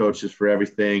friends and my coaches for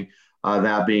everything.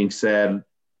 That being said,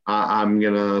 I'm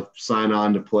going to sign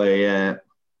on to play at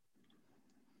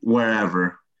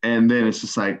wherever. And then it's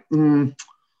just like,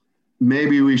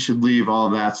 maybe we should leave all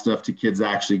that stuff to kids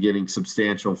actually getting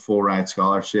substantial full ride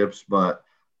scholarships. But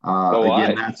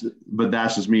again,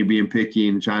 that's just me being picky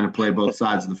and trying to play both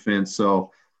sides of the fence.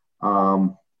 So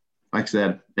like I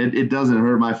said, it doesn't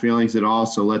hurt my feelings at all.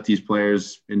 So let these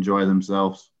players enjoy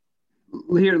themselves.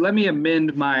 Here, let me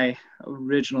amend my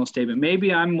original statement.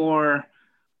 Maybe I'm more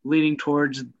leaning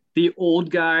towards the old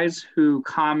guys who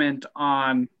comment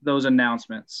on those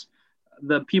announcements,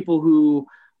 the people who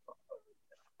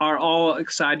are all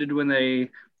excited when they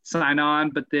sign on,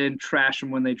 but then trash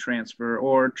them when they transfer,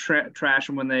 or trash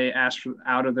them when they ask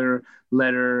out of their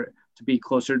letter to be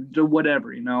closer to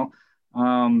whatever,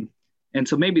 and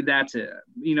so maybe that's it.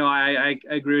 I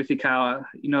agree with you, Kyle.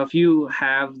 If you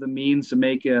have the means to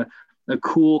make a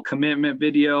cool commitment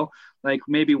video, like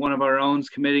maybe one of our own's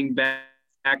committing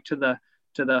back to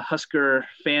the Husker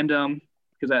fandom,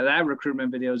 because that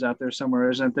recruitment video is out there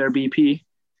somewhere, isn't there, BP?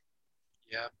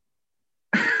 Yeah.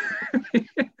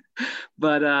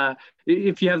 But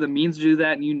if you have the means to do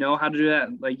that and you know how to do that,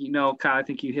 like, Kyle, I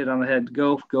think you hit on the head.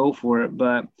 Go for it.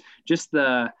 But just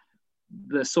the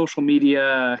social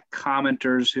media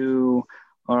commenters who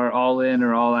are all in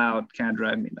or all out kind of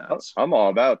drive me nuts. I'm all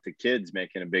about the kids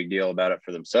making a big deal about it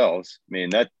for themselves. I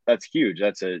mean, that's huge.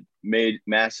 That's a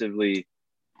massively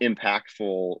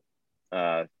impactful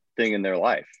thing in their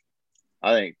life.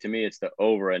 I think, to me, it's the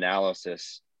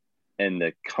over-analysis and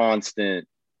the constant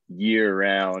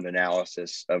year-round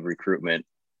analysis of recruitment.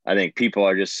 I think people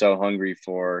are just so hungry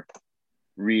for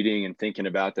reading and thinking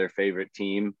about their favorite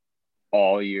team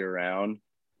all year round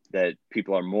that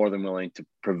people are more than willing to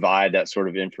provide that sort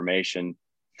of information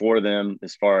for them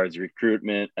as far as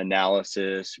recruitment,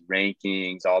 analysis,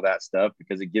 rankings, all that stuff,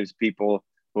 because it gives people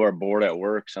who are bored at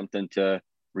work something to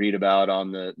read about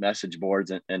on the message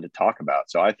boards and to talk about.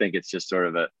 So I think it's just sort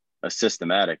of a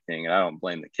systematic thing. And I don't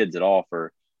blame the kids at all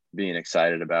for being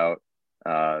excited about,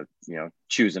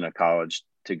 choosing a college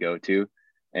to go to.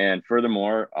 And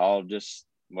furthermore,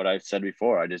 what I said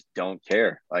before, I just don't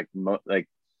care. Like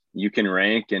you can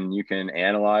rank and you can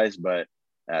analyze, but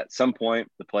at some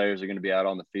point the players are going to be out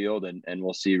on the field and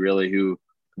we'll see really who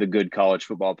the good college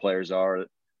football players are,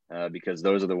 because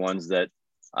those are the ones that,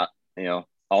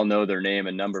 I'll know their name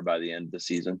and number by the end of the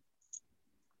season.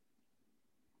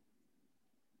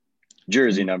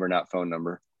 Jersey number, not phone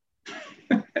number.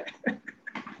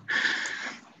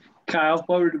 Kyle,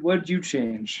 what did you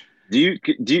change?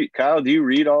 Kyle, do you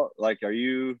read are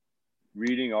you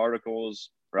reading articles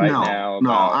now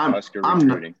about Husker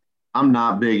recruiting? I'm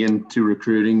not big into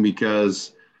recruiting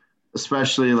because,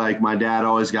 especially like my dad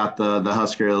always got the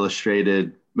Husker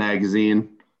Illustrated magazine,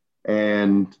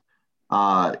 and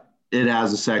it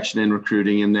has a section in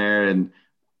recruiting in there. And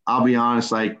I'll be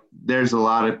honest, like there's a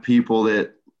lot of people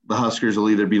that the Huskers will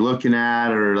either be looking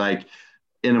at or like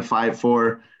in a fight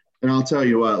for. And I'll tell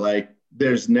you what, like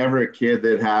there's never a kid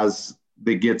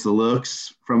that gets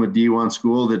looks from a D1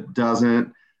 school that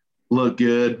doesn't look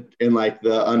good in like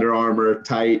the Under Armour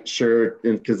tight shirt,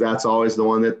 and because that's always the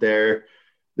one that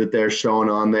they're showing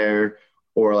on there,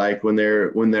 or like when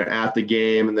they're at the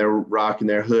game and they're rocking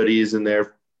their hoodies and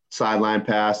their sideline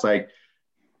pass. Like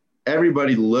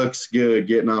everybody looks good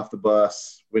getting off the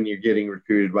bus when you're getting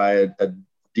recruited by a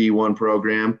D1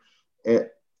 program.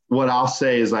 What I'll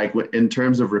say is, like, in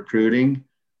terms of recruiting,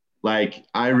 like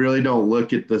I really don't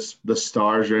look at the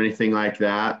stars or anything like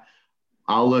that.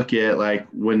 I'll look at like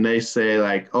when they say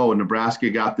like, oh, Nebraska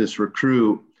got this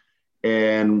recruit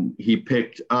and he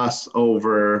picked us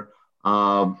over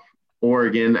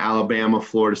Oregon, Alabama,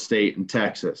 Florida State, and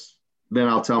Texas. Then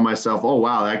I'll tell myself, oh,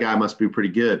 wow, that guy must be pretty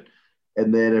good.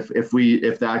 And then if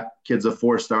that kid's a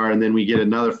 4-star and then we get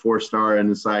another 4-star and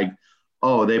it's like,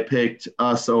 oh, they picked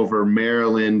us over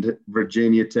Maryland,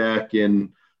 Virginia Tech, and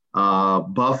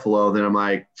Buffalo, then I'm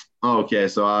like, oh, okay,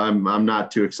 so I'm not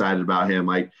too excited about him.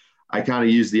 Like I kind of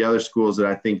use the other schools that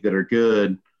I think that are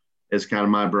good as kind of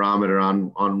my barometer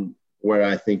on where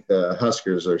I think the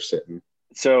Huskers are sitting.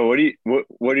 So what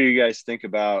do you guys think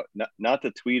about not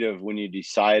the tweet of when you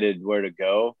decided where to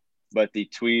go, but the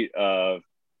tweet of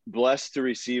blessed to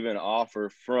receive an offer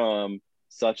from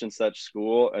such and such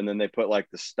school, and then they put like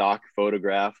the stock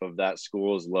photograph of that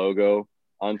school's logo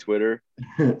on Twitter.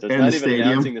 So it's not even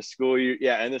announcing the school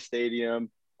and the stadium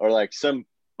or like some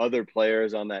other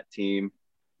players on that team.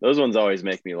 Those ones always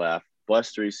make me laugh.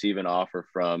 Blessed to receive an offer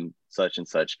from such and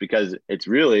such, because it's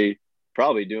really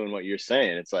probably doing what you're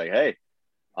saying. It's like, hey,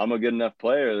 I'm a good enough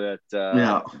player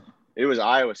that It was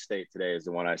Iowa State today is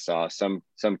the one I saw. Some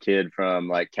kid from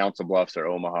like Council Bluffs or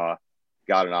Omaha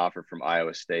got an offer from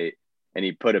Iowa State, and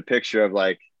he put a picture of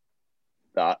like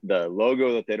the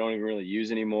logo that they don't even really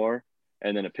use anymore,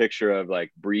 and then a picture of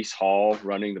like Breece Hall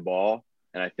running the ball.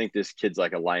 And I think this kid's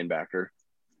like a linebacker.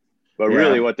 But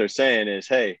really what they're saying is,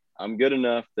 hey, I'm good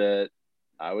enough that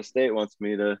Iowa State wants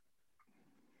me to.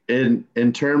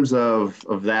 In terms of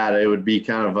that, it would be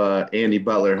kind of a Andy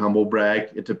Butler humble brag.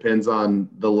 It depends on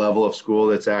the level of school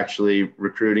that's actually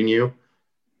recruiting you.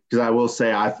 Because I will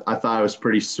say I thought it was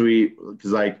pretty sweet,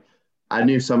 because like I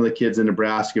knew some of the kids in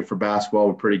Nebraska for basketball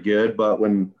were pretty good, but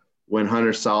when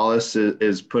Hunter Salas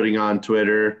is putting on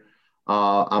Twitter,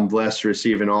 I'm blessed to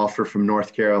receive an offer from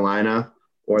North Carolina,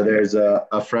 or there's a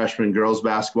freshman girls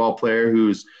basketball player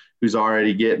who's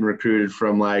already getting recruited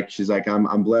from, like, she's like,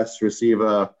 I'm blessed to receive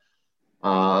a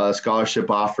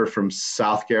scholarship offer from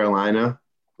South Carolina.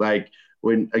 Like,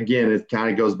 when, again, it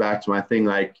kind of goes back to my thing.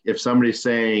 Like, if somebody's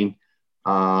saying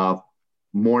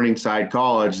Morningside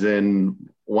College, then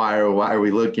why are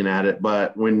we looking at it?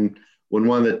 But when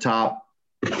one of the top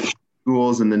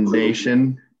schools in the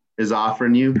nation is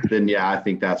offering you, then yeah, I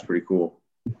think that's pretty cool.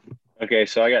 Okay,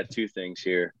 so I got two things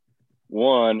here.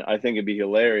 One, I think it'd be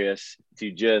hilarious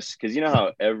to just, because you know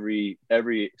how every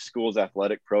school's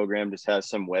athletic program just has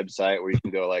some website where you can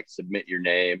go like submit your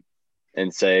name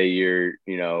and say you're,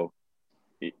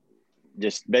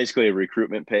 just basically a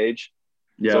recruitment page.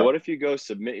 Yeah. So what if you go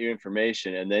submit your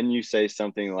information and then you say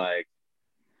something like,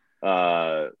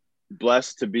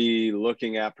 blessed to be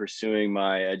looking at pursuing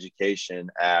my education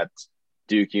at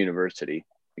Duke University,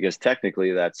 because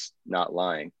technically that's not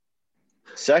lying.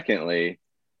 Secondly,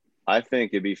 I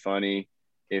think it'd be funny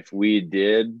if we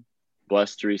did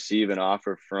blessed to receive an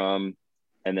offer from,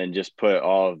 and then just put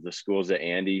all of the schools that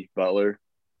Andy Butler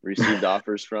received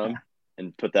offers from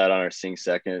and put that on our Sing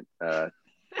Second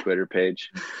Twitter page.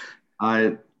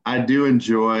 I do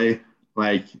enjoy,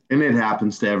 like, and it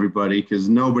happens to everybody because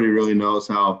nobody really knows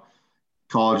how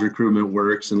college recruitment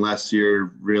works unless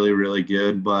you're really, really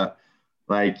good. But,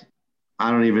 like, I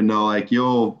don't even know, like,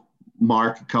 you'll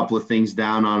mark a couple of things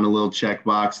down on a little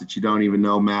checkbox that you don't even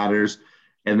know matters.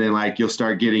 And then, like, you'll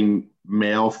start getting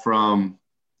mail from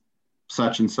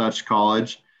such and such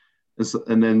college.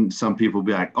 And then some people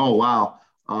be like, oh, wow,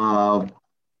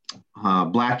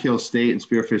 Black Hill State and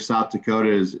Spearfish, South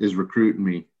Dakota is recruiting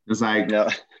me. It's like, No.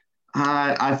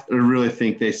 I really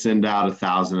think they send out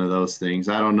 1,000 of those things.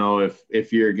 I don't know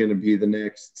if you're going to be the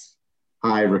next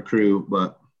high recruit,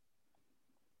 but.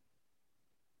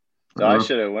 So I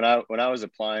should have, when I was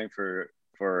applying for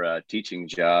teaching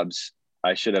jobs,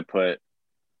 I should have put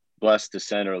blessed to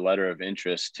send a letter of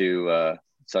interest to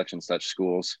such and such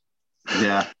schools.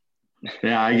 Yeah.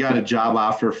 I got a job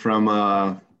offer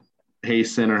from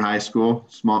Hayes Center High School,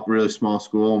 really small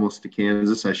school, almost to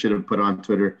Kansas. I should have put on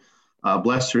Twitter,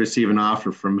 blessed to receive an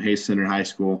offer from Hayes Center High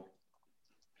School,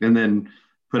 and then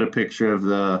put a picture of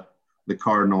the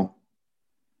Cardinal.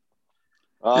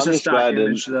 I'm just glad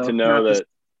to know that.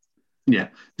 Yeah,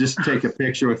 just take a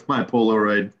picture with my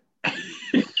Polaroid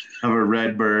of a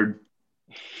red bird.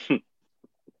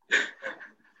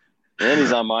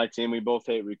 Andy's on my team. We both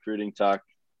hate recruiting talk.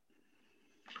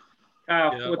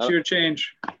 Kyle, what's your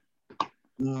change?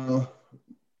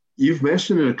 You've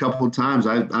mentioned it a couple of times.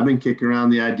 I've been kicking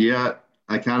around the idea.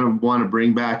 I kind of want to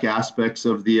bring back aspects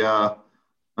of the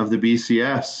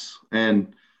BCS,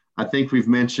 and I think we've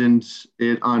mentioned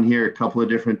it on here a couple of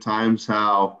different times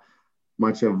how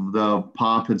much of the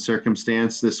pomp and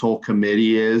circumstance this whole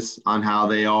committee is, on how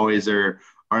they always are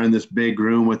in this big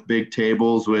room with big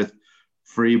tables with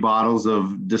free bottles of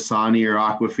Dasani or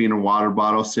Aquafina water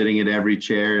bottle sitting at every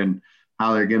chair, and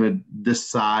how they're going to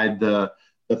decide the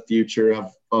future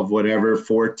of whatever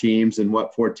 4 teams and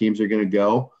what 4 teams are going to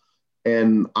go.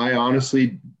 And I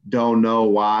honestly don't know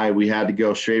why we had to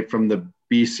go straight from the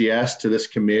BCS to this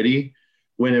committee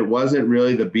when it wasn't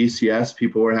really the BCS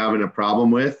people were having a problem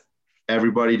with.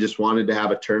 Everybody just wanted to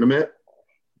have a tournament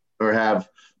or have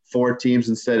 4 teams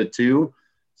instead of 2.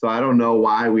 So I don't know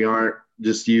why we aren't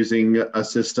just using a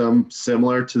system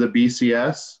similar to the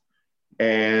BCS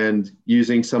and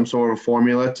using some sort of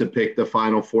formula to pick the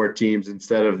final 4 teams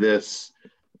instead of this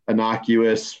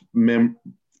innocuous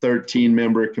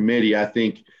 13-member committee. I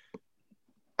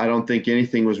don't think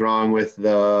anything was wrong with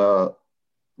the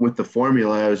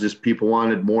formula. It was just people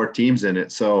wanted more teams in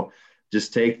it. So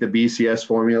just take the BCS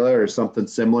formula or something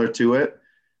similar to it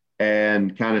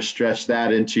and kind of stretch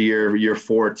that into your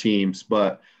 4 teams.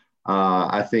 But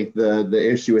I think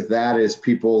the issue with that is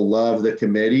people love the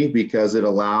committee because it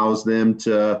allows them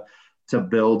to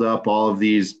build up all of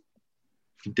these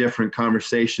different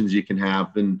conversations you can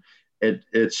have, and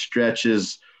it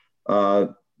stretches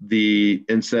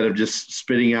instead of just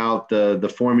spitting out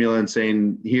the formula and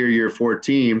saying here are your 4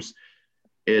 teams.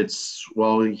 It's,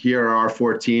 well, here are our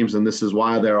 4 teams and this is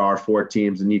why there are 4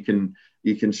 teams, and you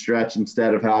can stretch,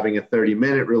 instead of having a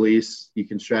 30-minute release, you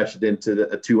can stretch it into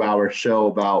a 2-hour show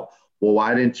about, well,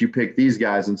 why didn't you pick these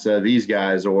guys instead of these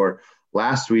guys? Or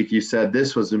last week you said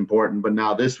this was important, but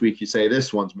now this week you say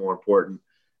this one's more important.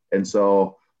 And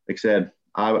so, like I said,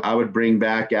 I would bring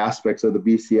back aspects of the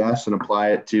BCS and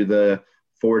apply it to the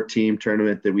 4-team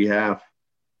tournament that we have.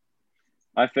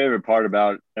 My favorite part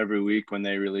about every week when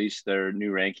they release their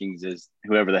new rankings is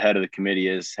whoever the head of the committee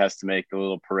is has to make a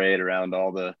little parade around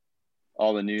all the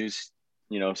news,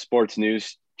 sports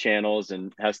news channels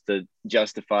and has to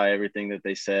justify everything that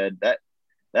they said. That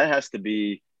has to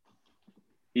be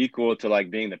equal to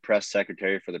like being the press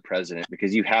secretary for the president,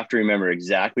 because you have to remember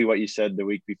exactly what you said the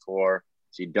week before,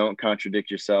 so you don't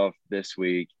contradict yourself this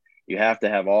week. You have to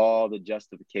have all the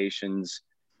justifications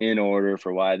in order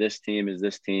for why this team is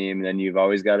this team. And then you've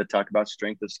always got to talk about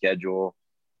strength of schedule.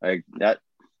 Like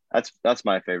that's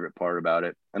my favorite part about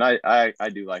it. And I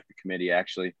do like the committee,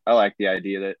 actually. I like the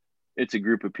idea that it's a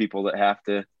group of people that have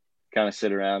to kind of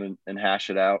sit around and hash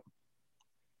it out.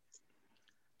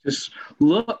 Just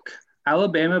look,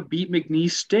 Alabama beat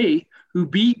McNeese State, who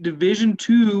beat Division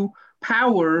II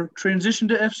power, transition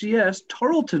to FCS,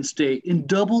 Tarleton State in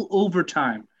double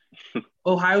overtime.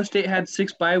 Ohio State had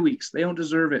 6 bye weeks. They don't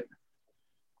deserve it.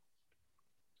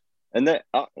 And that,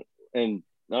 and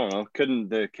I don't know, couldn't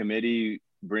the committee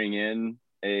bring in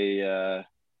a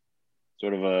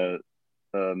sort of a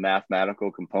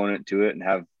mathematical component to it and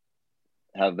have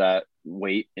that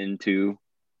weight into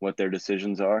what their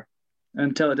decisions are?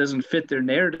 Until it doesn't fit their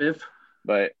narrative.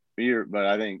 But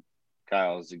I think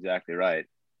Kyle is exactly right.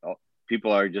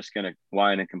 People are just going to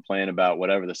whine and complain about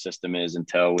whatever the system is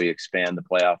until we expand the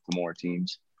playoff to more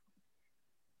teams.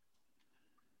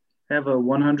 Have a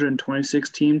 126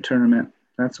 team tournament.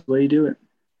 That's the way you do it.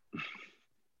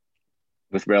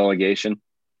 With relegation?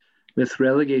 With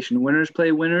relegation. Winners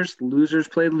play winners, losers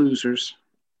play losers.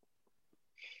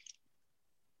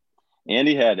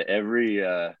 Andy had every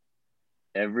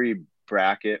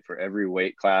bracket for every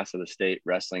weight class of the state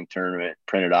wrestling tournament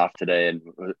printed off today and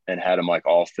had them like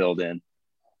all filled in.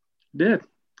 Did.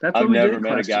 That's I've what we never did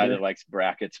met a guy today. that likes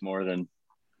brackets more than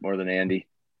Andy.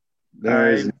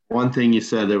 There is one thing you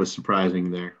said that was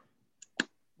surprising there.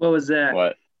 What was that?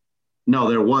 What? No,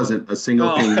 there wasn't a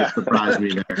single thing that surprised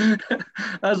me there.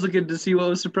 I was looking to see what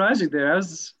was surprising there. I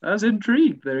was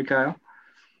intrigued there, Kyle.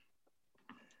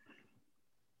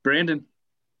 Brandon,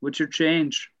 what's your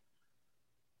change?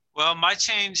 Well, my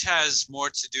change has more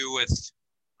to do with,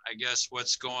 I guess,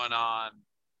 what's going on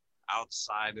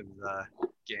outside of the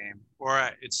game,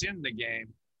 or it's in the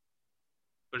game,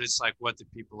 but it's like what the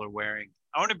people are wearing.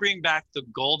 I want to bring back the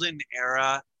golden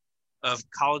era of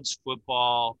college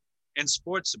football and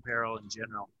sports apparel in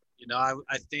general. You know,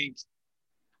 I think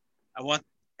I want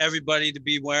everybody to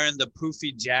be wearing the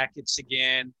poofy jackets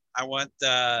again. I want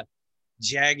the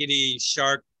jaggedy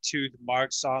shark tooth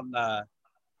marks on the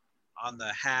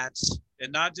hats,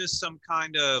 and not just some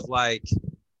kind of like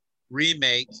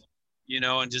remake, you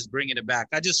know, and just bringing it back.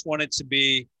 I just want it to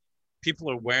be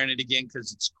people are wearing it again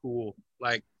because it's cool.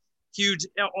 Like huge,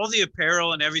 all the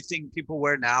apparel and everything people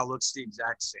wear now looks the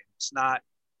exact same. It's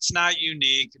not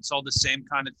unique. It's all the same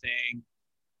kind of thing.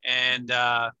 And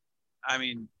I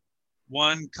mean,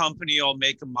 one company will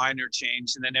make a minor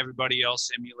change and then everybody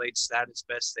else emulates that as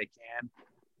best they can.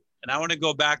 And I want to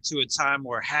go back to a time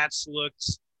where hats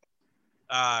looked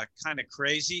kind of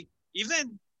crazy.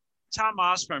 Even Tom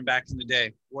Osborne back in the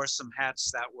day wore some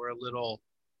hats that were a little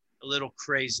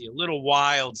crazy, a little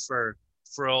wild for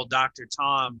old Dr.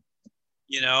 Tom,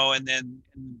 you know, and then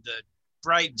the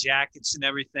bright jackets and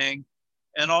everything.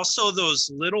 And also those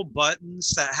little buttons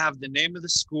that have the name of the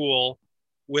school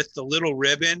with the little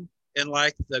ribbon and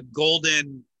like the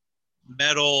golden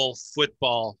metal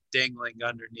football dangling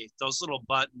underneath. Those little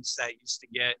buttons that used to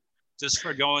get just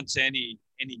for going to any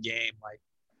game. Like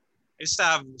I used to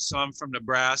have some from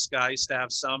Nebraska. I used to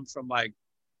have some from like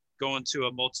going to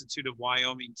a multitude of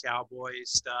Wyoming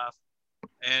Cowboys stuff.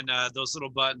 And those little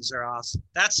buttons are awesome.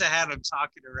 That's the hat I'm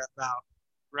talking about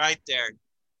right there.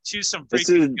 Chew some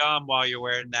freaking gum while you're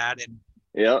wearing that. And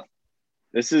yeah,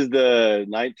 this is the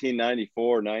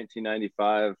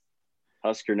 1994-1995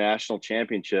 Husker National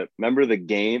Championship. Remember the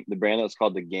game, the brand that was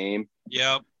called The Game?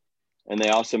 Yep. And they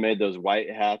also made those white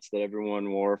hats that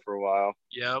everyone wore for a while.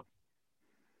 Yep.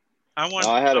 I want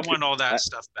all that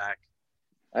stuff back.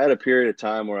 I had a period of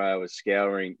time where I was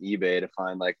scouring eBay to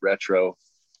find like retro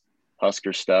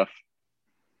Husker stuff.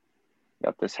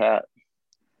 Got this hat.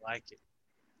 I like it.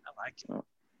 Oh.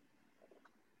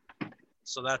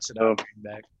 So that's it. I'll bring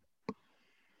back.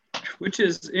 Which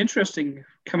is interesting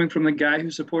coming from the guy who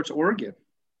supports Oregon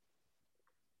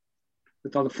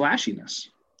with all the flashiness.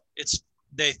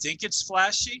 They think it's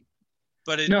flashy,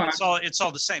 but it's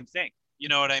all the same thing. You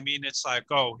know what I mean? It's like,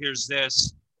 oh, here's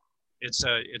this. It's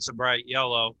a bright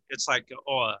yellow. It's like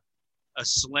a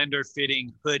slender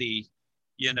fitting hoodie.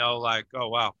 You know, like, oh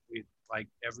wow, like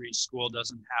every school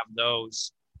doesn't have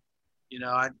those. You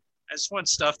know, I just want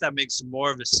stuff that makes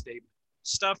more of a statement.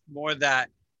 Stuff more that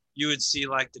you would see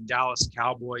like the Dallas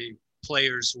Cowboy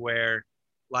players wear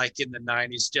like in the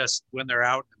 90s, just when they're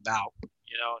out and about,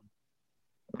 you know.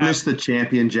 I miss the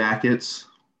champion jackets.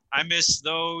 I miss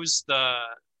those, the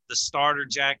starter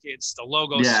jackets, the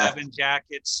Logo 7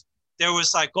 jackets. There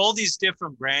was like all these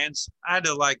different brands. I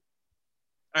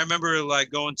remember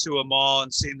like going to a mall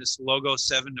and seeing this Logo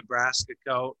 7 Nebraska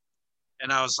coat.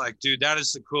 And I was like, dude, that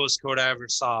is the coolest coat I ever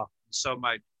saw. So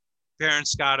my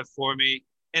parents got it for me,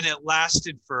 and it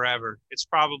lasted forever. It's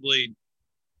probably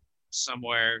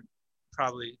somewhere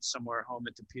home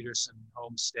at the Peterson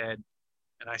homestead,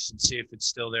 and I should see if it's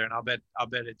still there. And I'll bet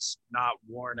it's not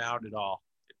worn out at all.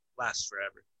 It lasts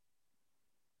forever.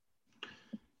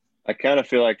 I kind of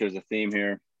feel like there's a theme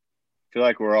here. I feel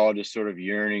like we're all just sort of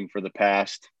yearning for the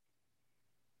past.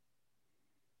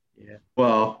 Yeah.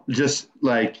 Well, just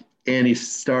like Andy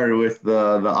started with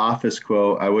the Office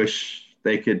quote, I wish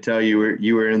they could tell you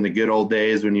were in the good old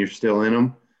days when you're still in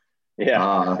them.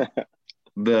 Yeah.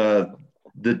 The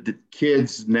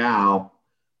kids now,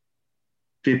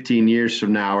 15 years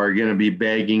from now, are going to be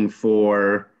begging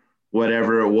for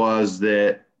whatever it was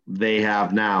that they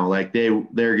have now. Like they're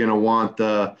going to want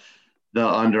the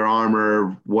Under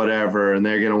Armour whatever, and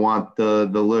they're going to want the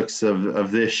looks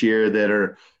of this year that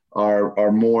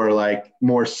are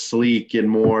more sleek and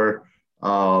more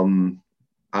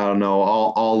I don't know,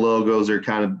 all logos are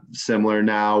kind of similar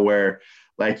now, where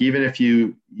like even if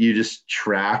you just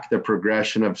track the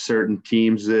progression of certain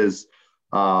teams'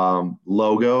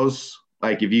 logos,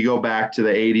 like if you go back to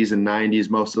the 80s and 90s,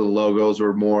 most of the logos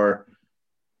were more,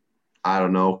 I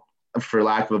don't know, for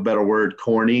lack of a better word,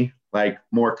 corny, like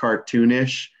more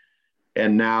cartoonish.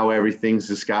 And now everything's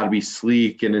just got to be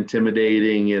sleek and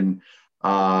intimidating and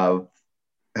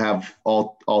have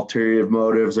ulterior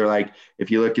motives. Or like if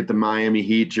you look at the Miami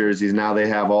Heat jerseys, now they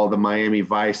have all the Miami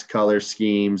Vice color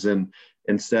schemes, and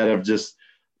instead of just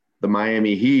the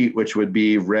Miami Heat, which would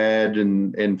be red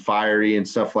and fiery and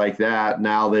stuff like that,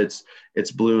 now that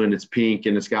it's blue and it's pink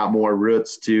and it's got more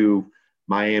roots to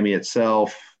Miami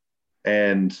itself.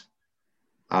 And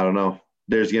I don't know,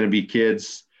 there's going to be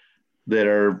kids that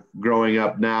are growing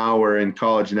up now or in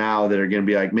college now that are going to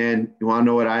be like, man, you want to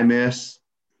know what I miss?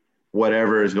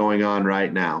 Whatever is going on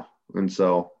right now. And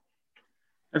so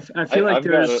I feel like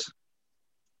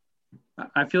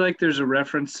there's a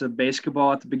reference to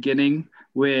basketball at the beginning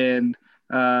when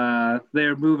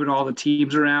they're moving all the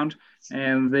teams around,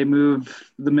 and they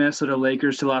move the Minnesota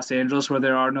Lakers to Los Angeles where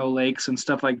there are no lakes and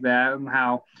stuff like that, and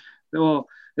how, well,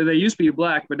 they used to be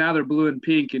black, but now they're blue and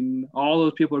pink, and all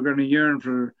those people are going to yearn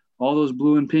for all those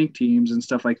blue and pink teams and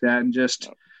stuff like that, and just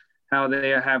how they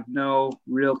have no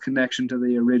real connection to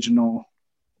the original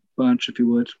bunch, if you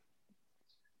would.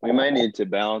 We might need to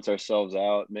balance ourselves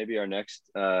out. Maybe our next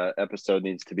episode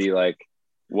needs to be like,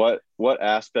 what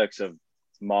aspects of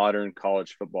modern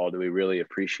college football do we really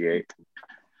appreciate? I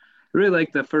really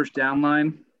like the first down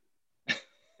line.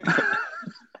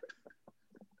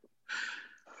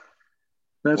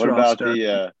 That's what about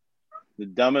the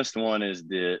dumbest one is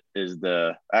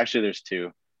the actually there's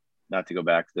two, not to go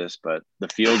back to this, but the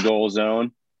field goal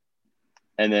zone.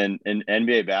 And then in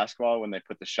NBA basketball, when they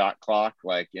put the shot clock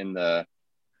like in the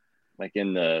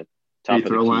top of the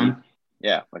key line.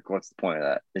 Yeah, like what's the point of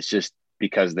that? It's just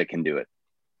because they can do it.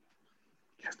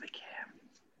 Because they can.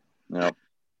 Nope.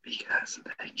 Because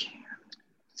they can.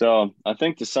 So I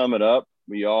think to sum it up,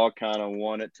 we all kind of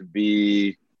want it to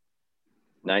be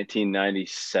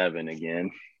 1997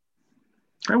 again.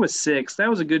 I was 6. That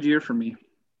was a good year for me.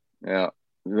 Yeah.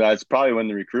 That's probably when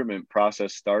the recruitment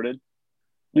process started.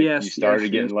 Like yes. You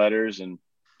started getting letters, and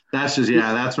that's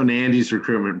when Andy's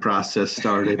recruitment process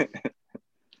started.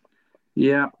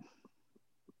 Yeah.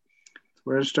 That's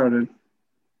where it started.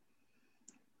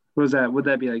 What was that? Would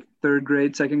that be like 3rd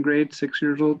grade, 2nd grade, 6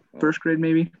 years old, 1st grade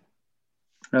maybe?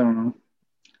 I don't know.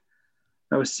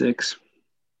 I was 6.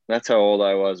 That's how old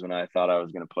I was when I thought I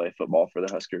was going to play football for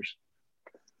the Huskers.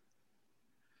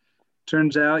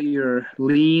 Turns out you're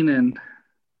lean and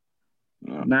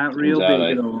not real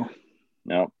big at all.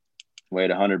 No, weighed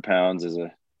 100 pounds as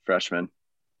a freshman.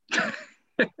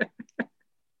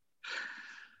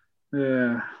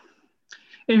 Yeah.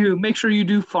 Anywho, make sure you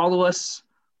do follow us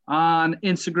on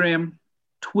Instagram,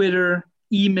 Twitter,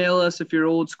 email us if you're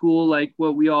old school, like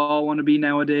what we all want to be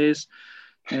nowadays.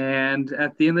 And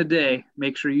at the end of the day,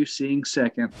 make sure you sing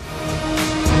second.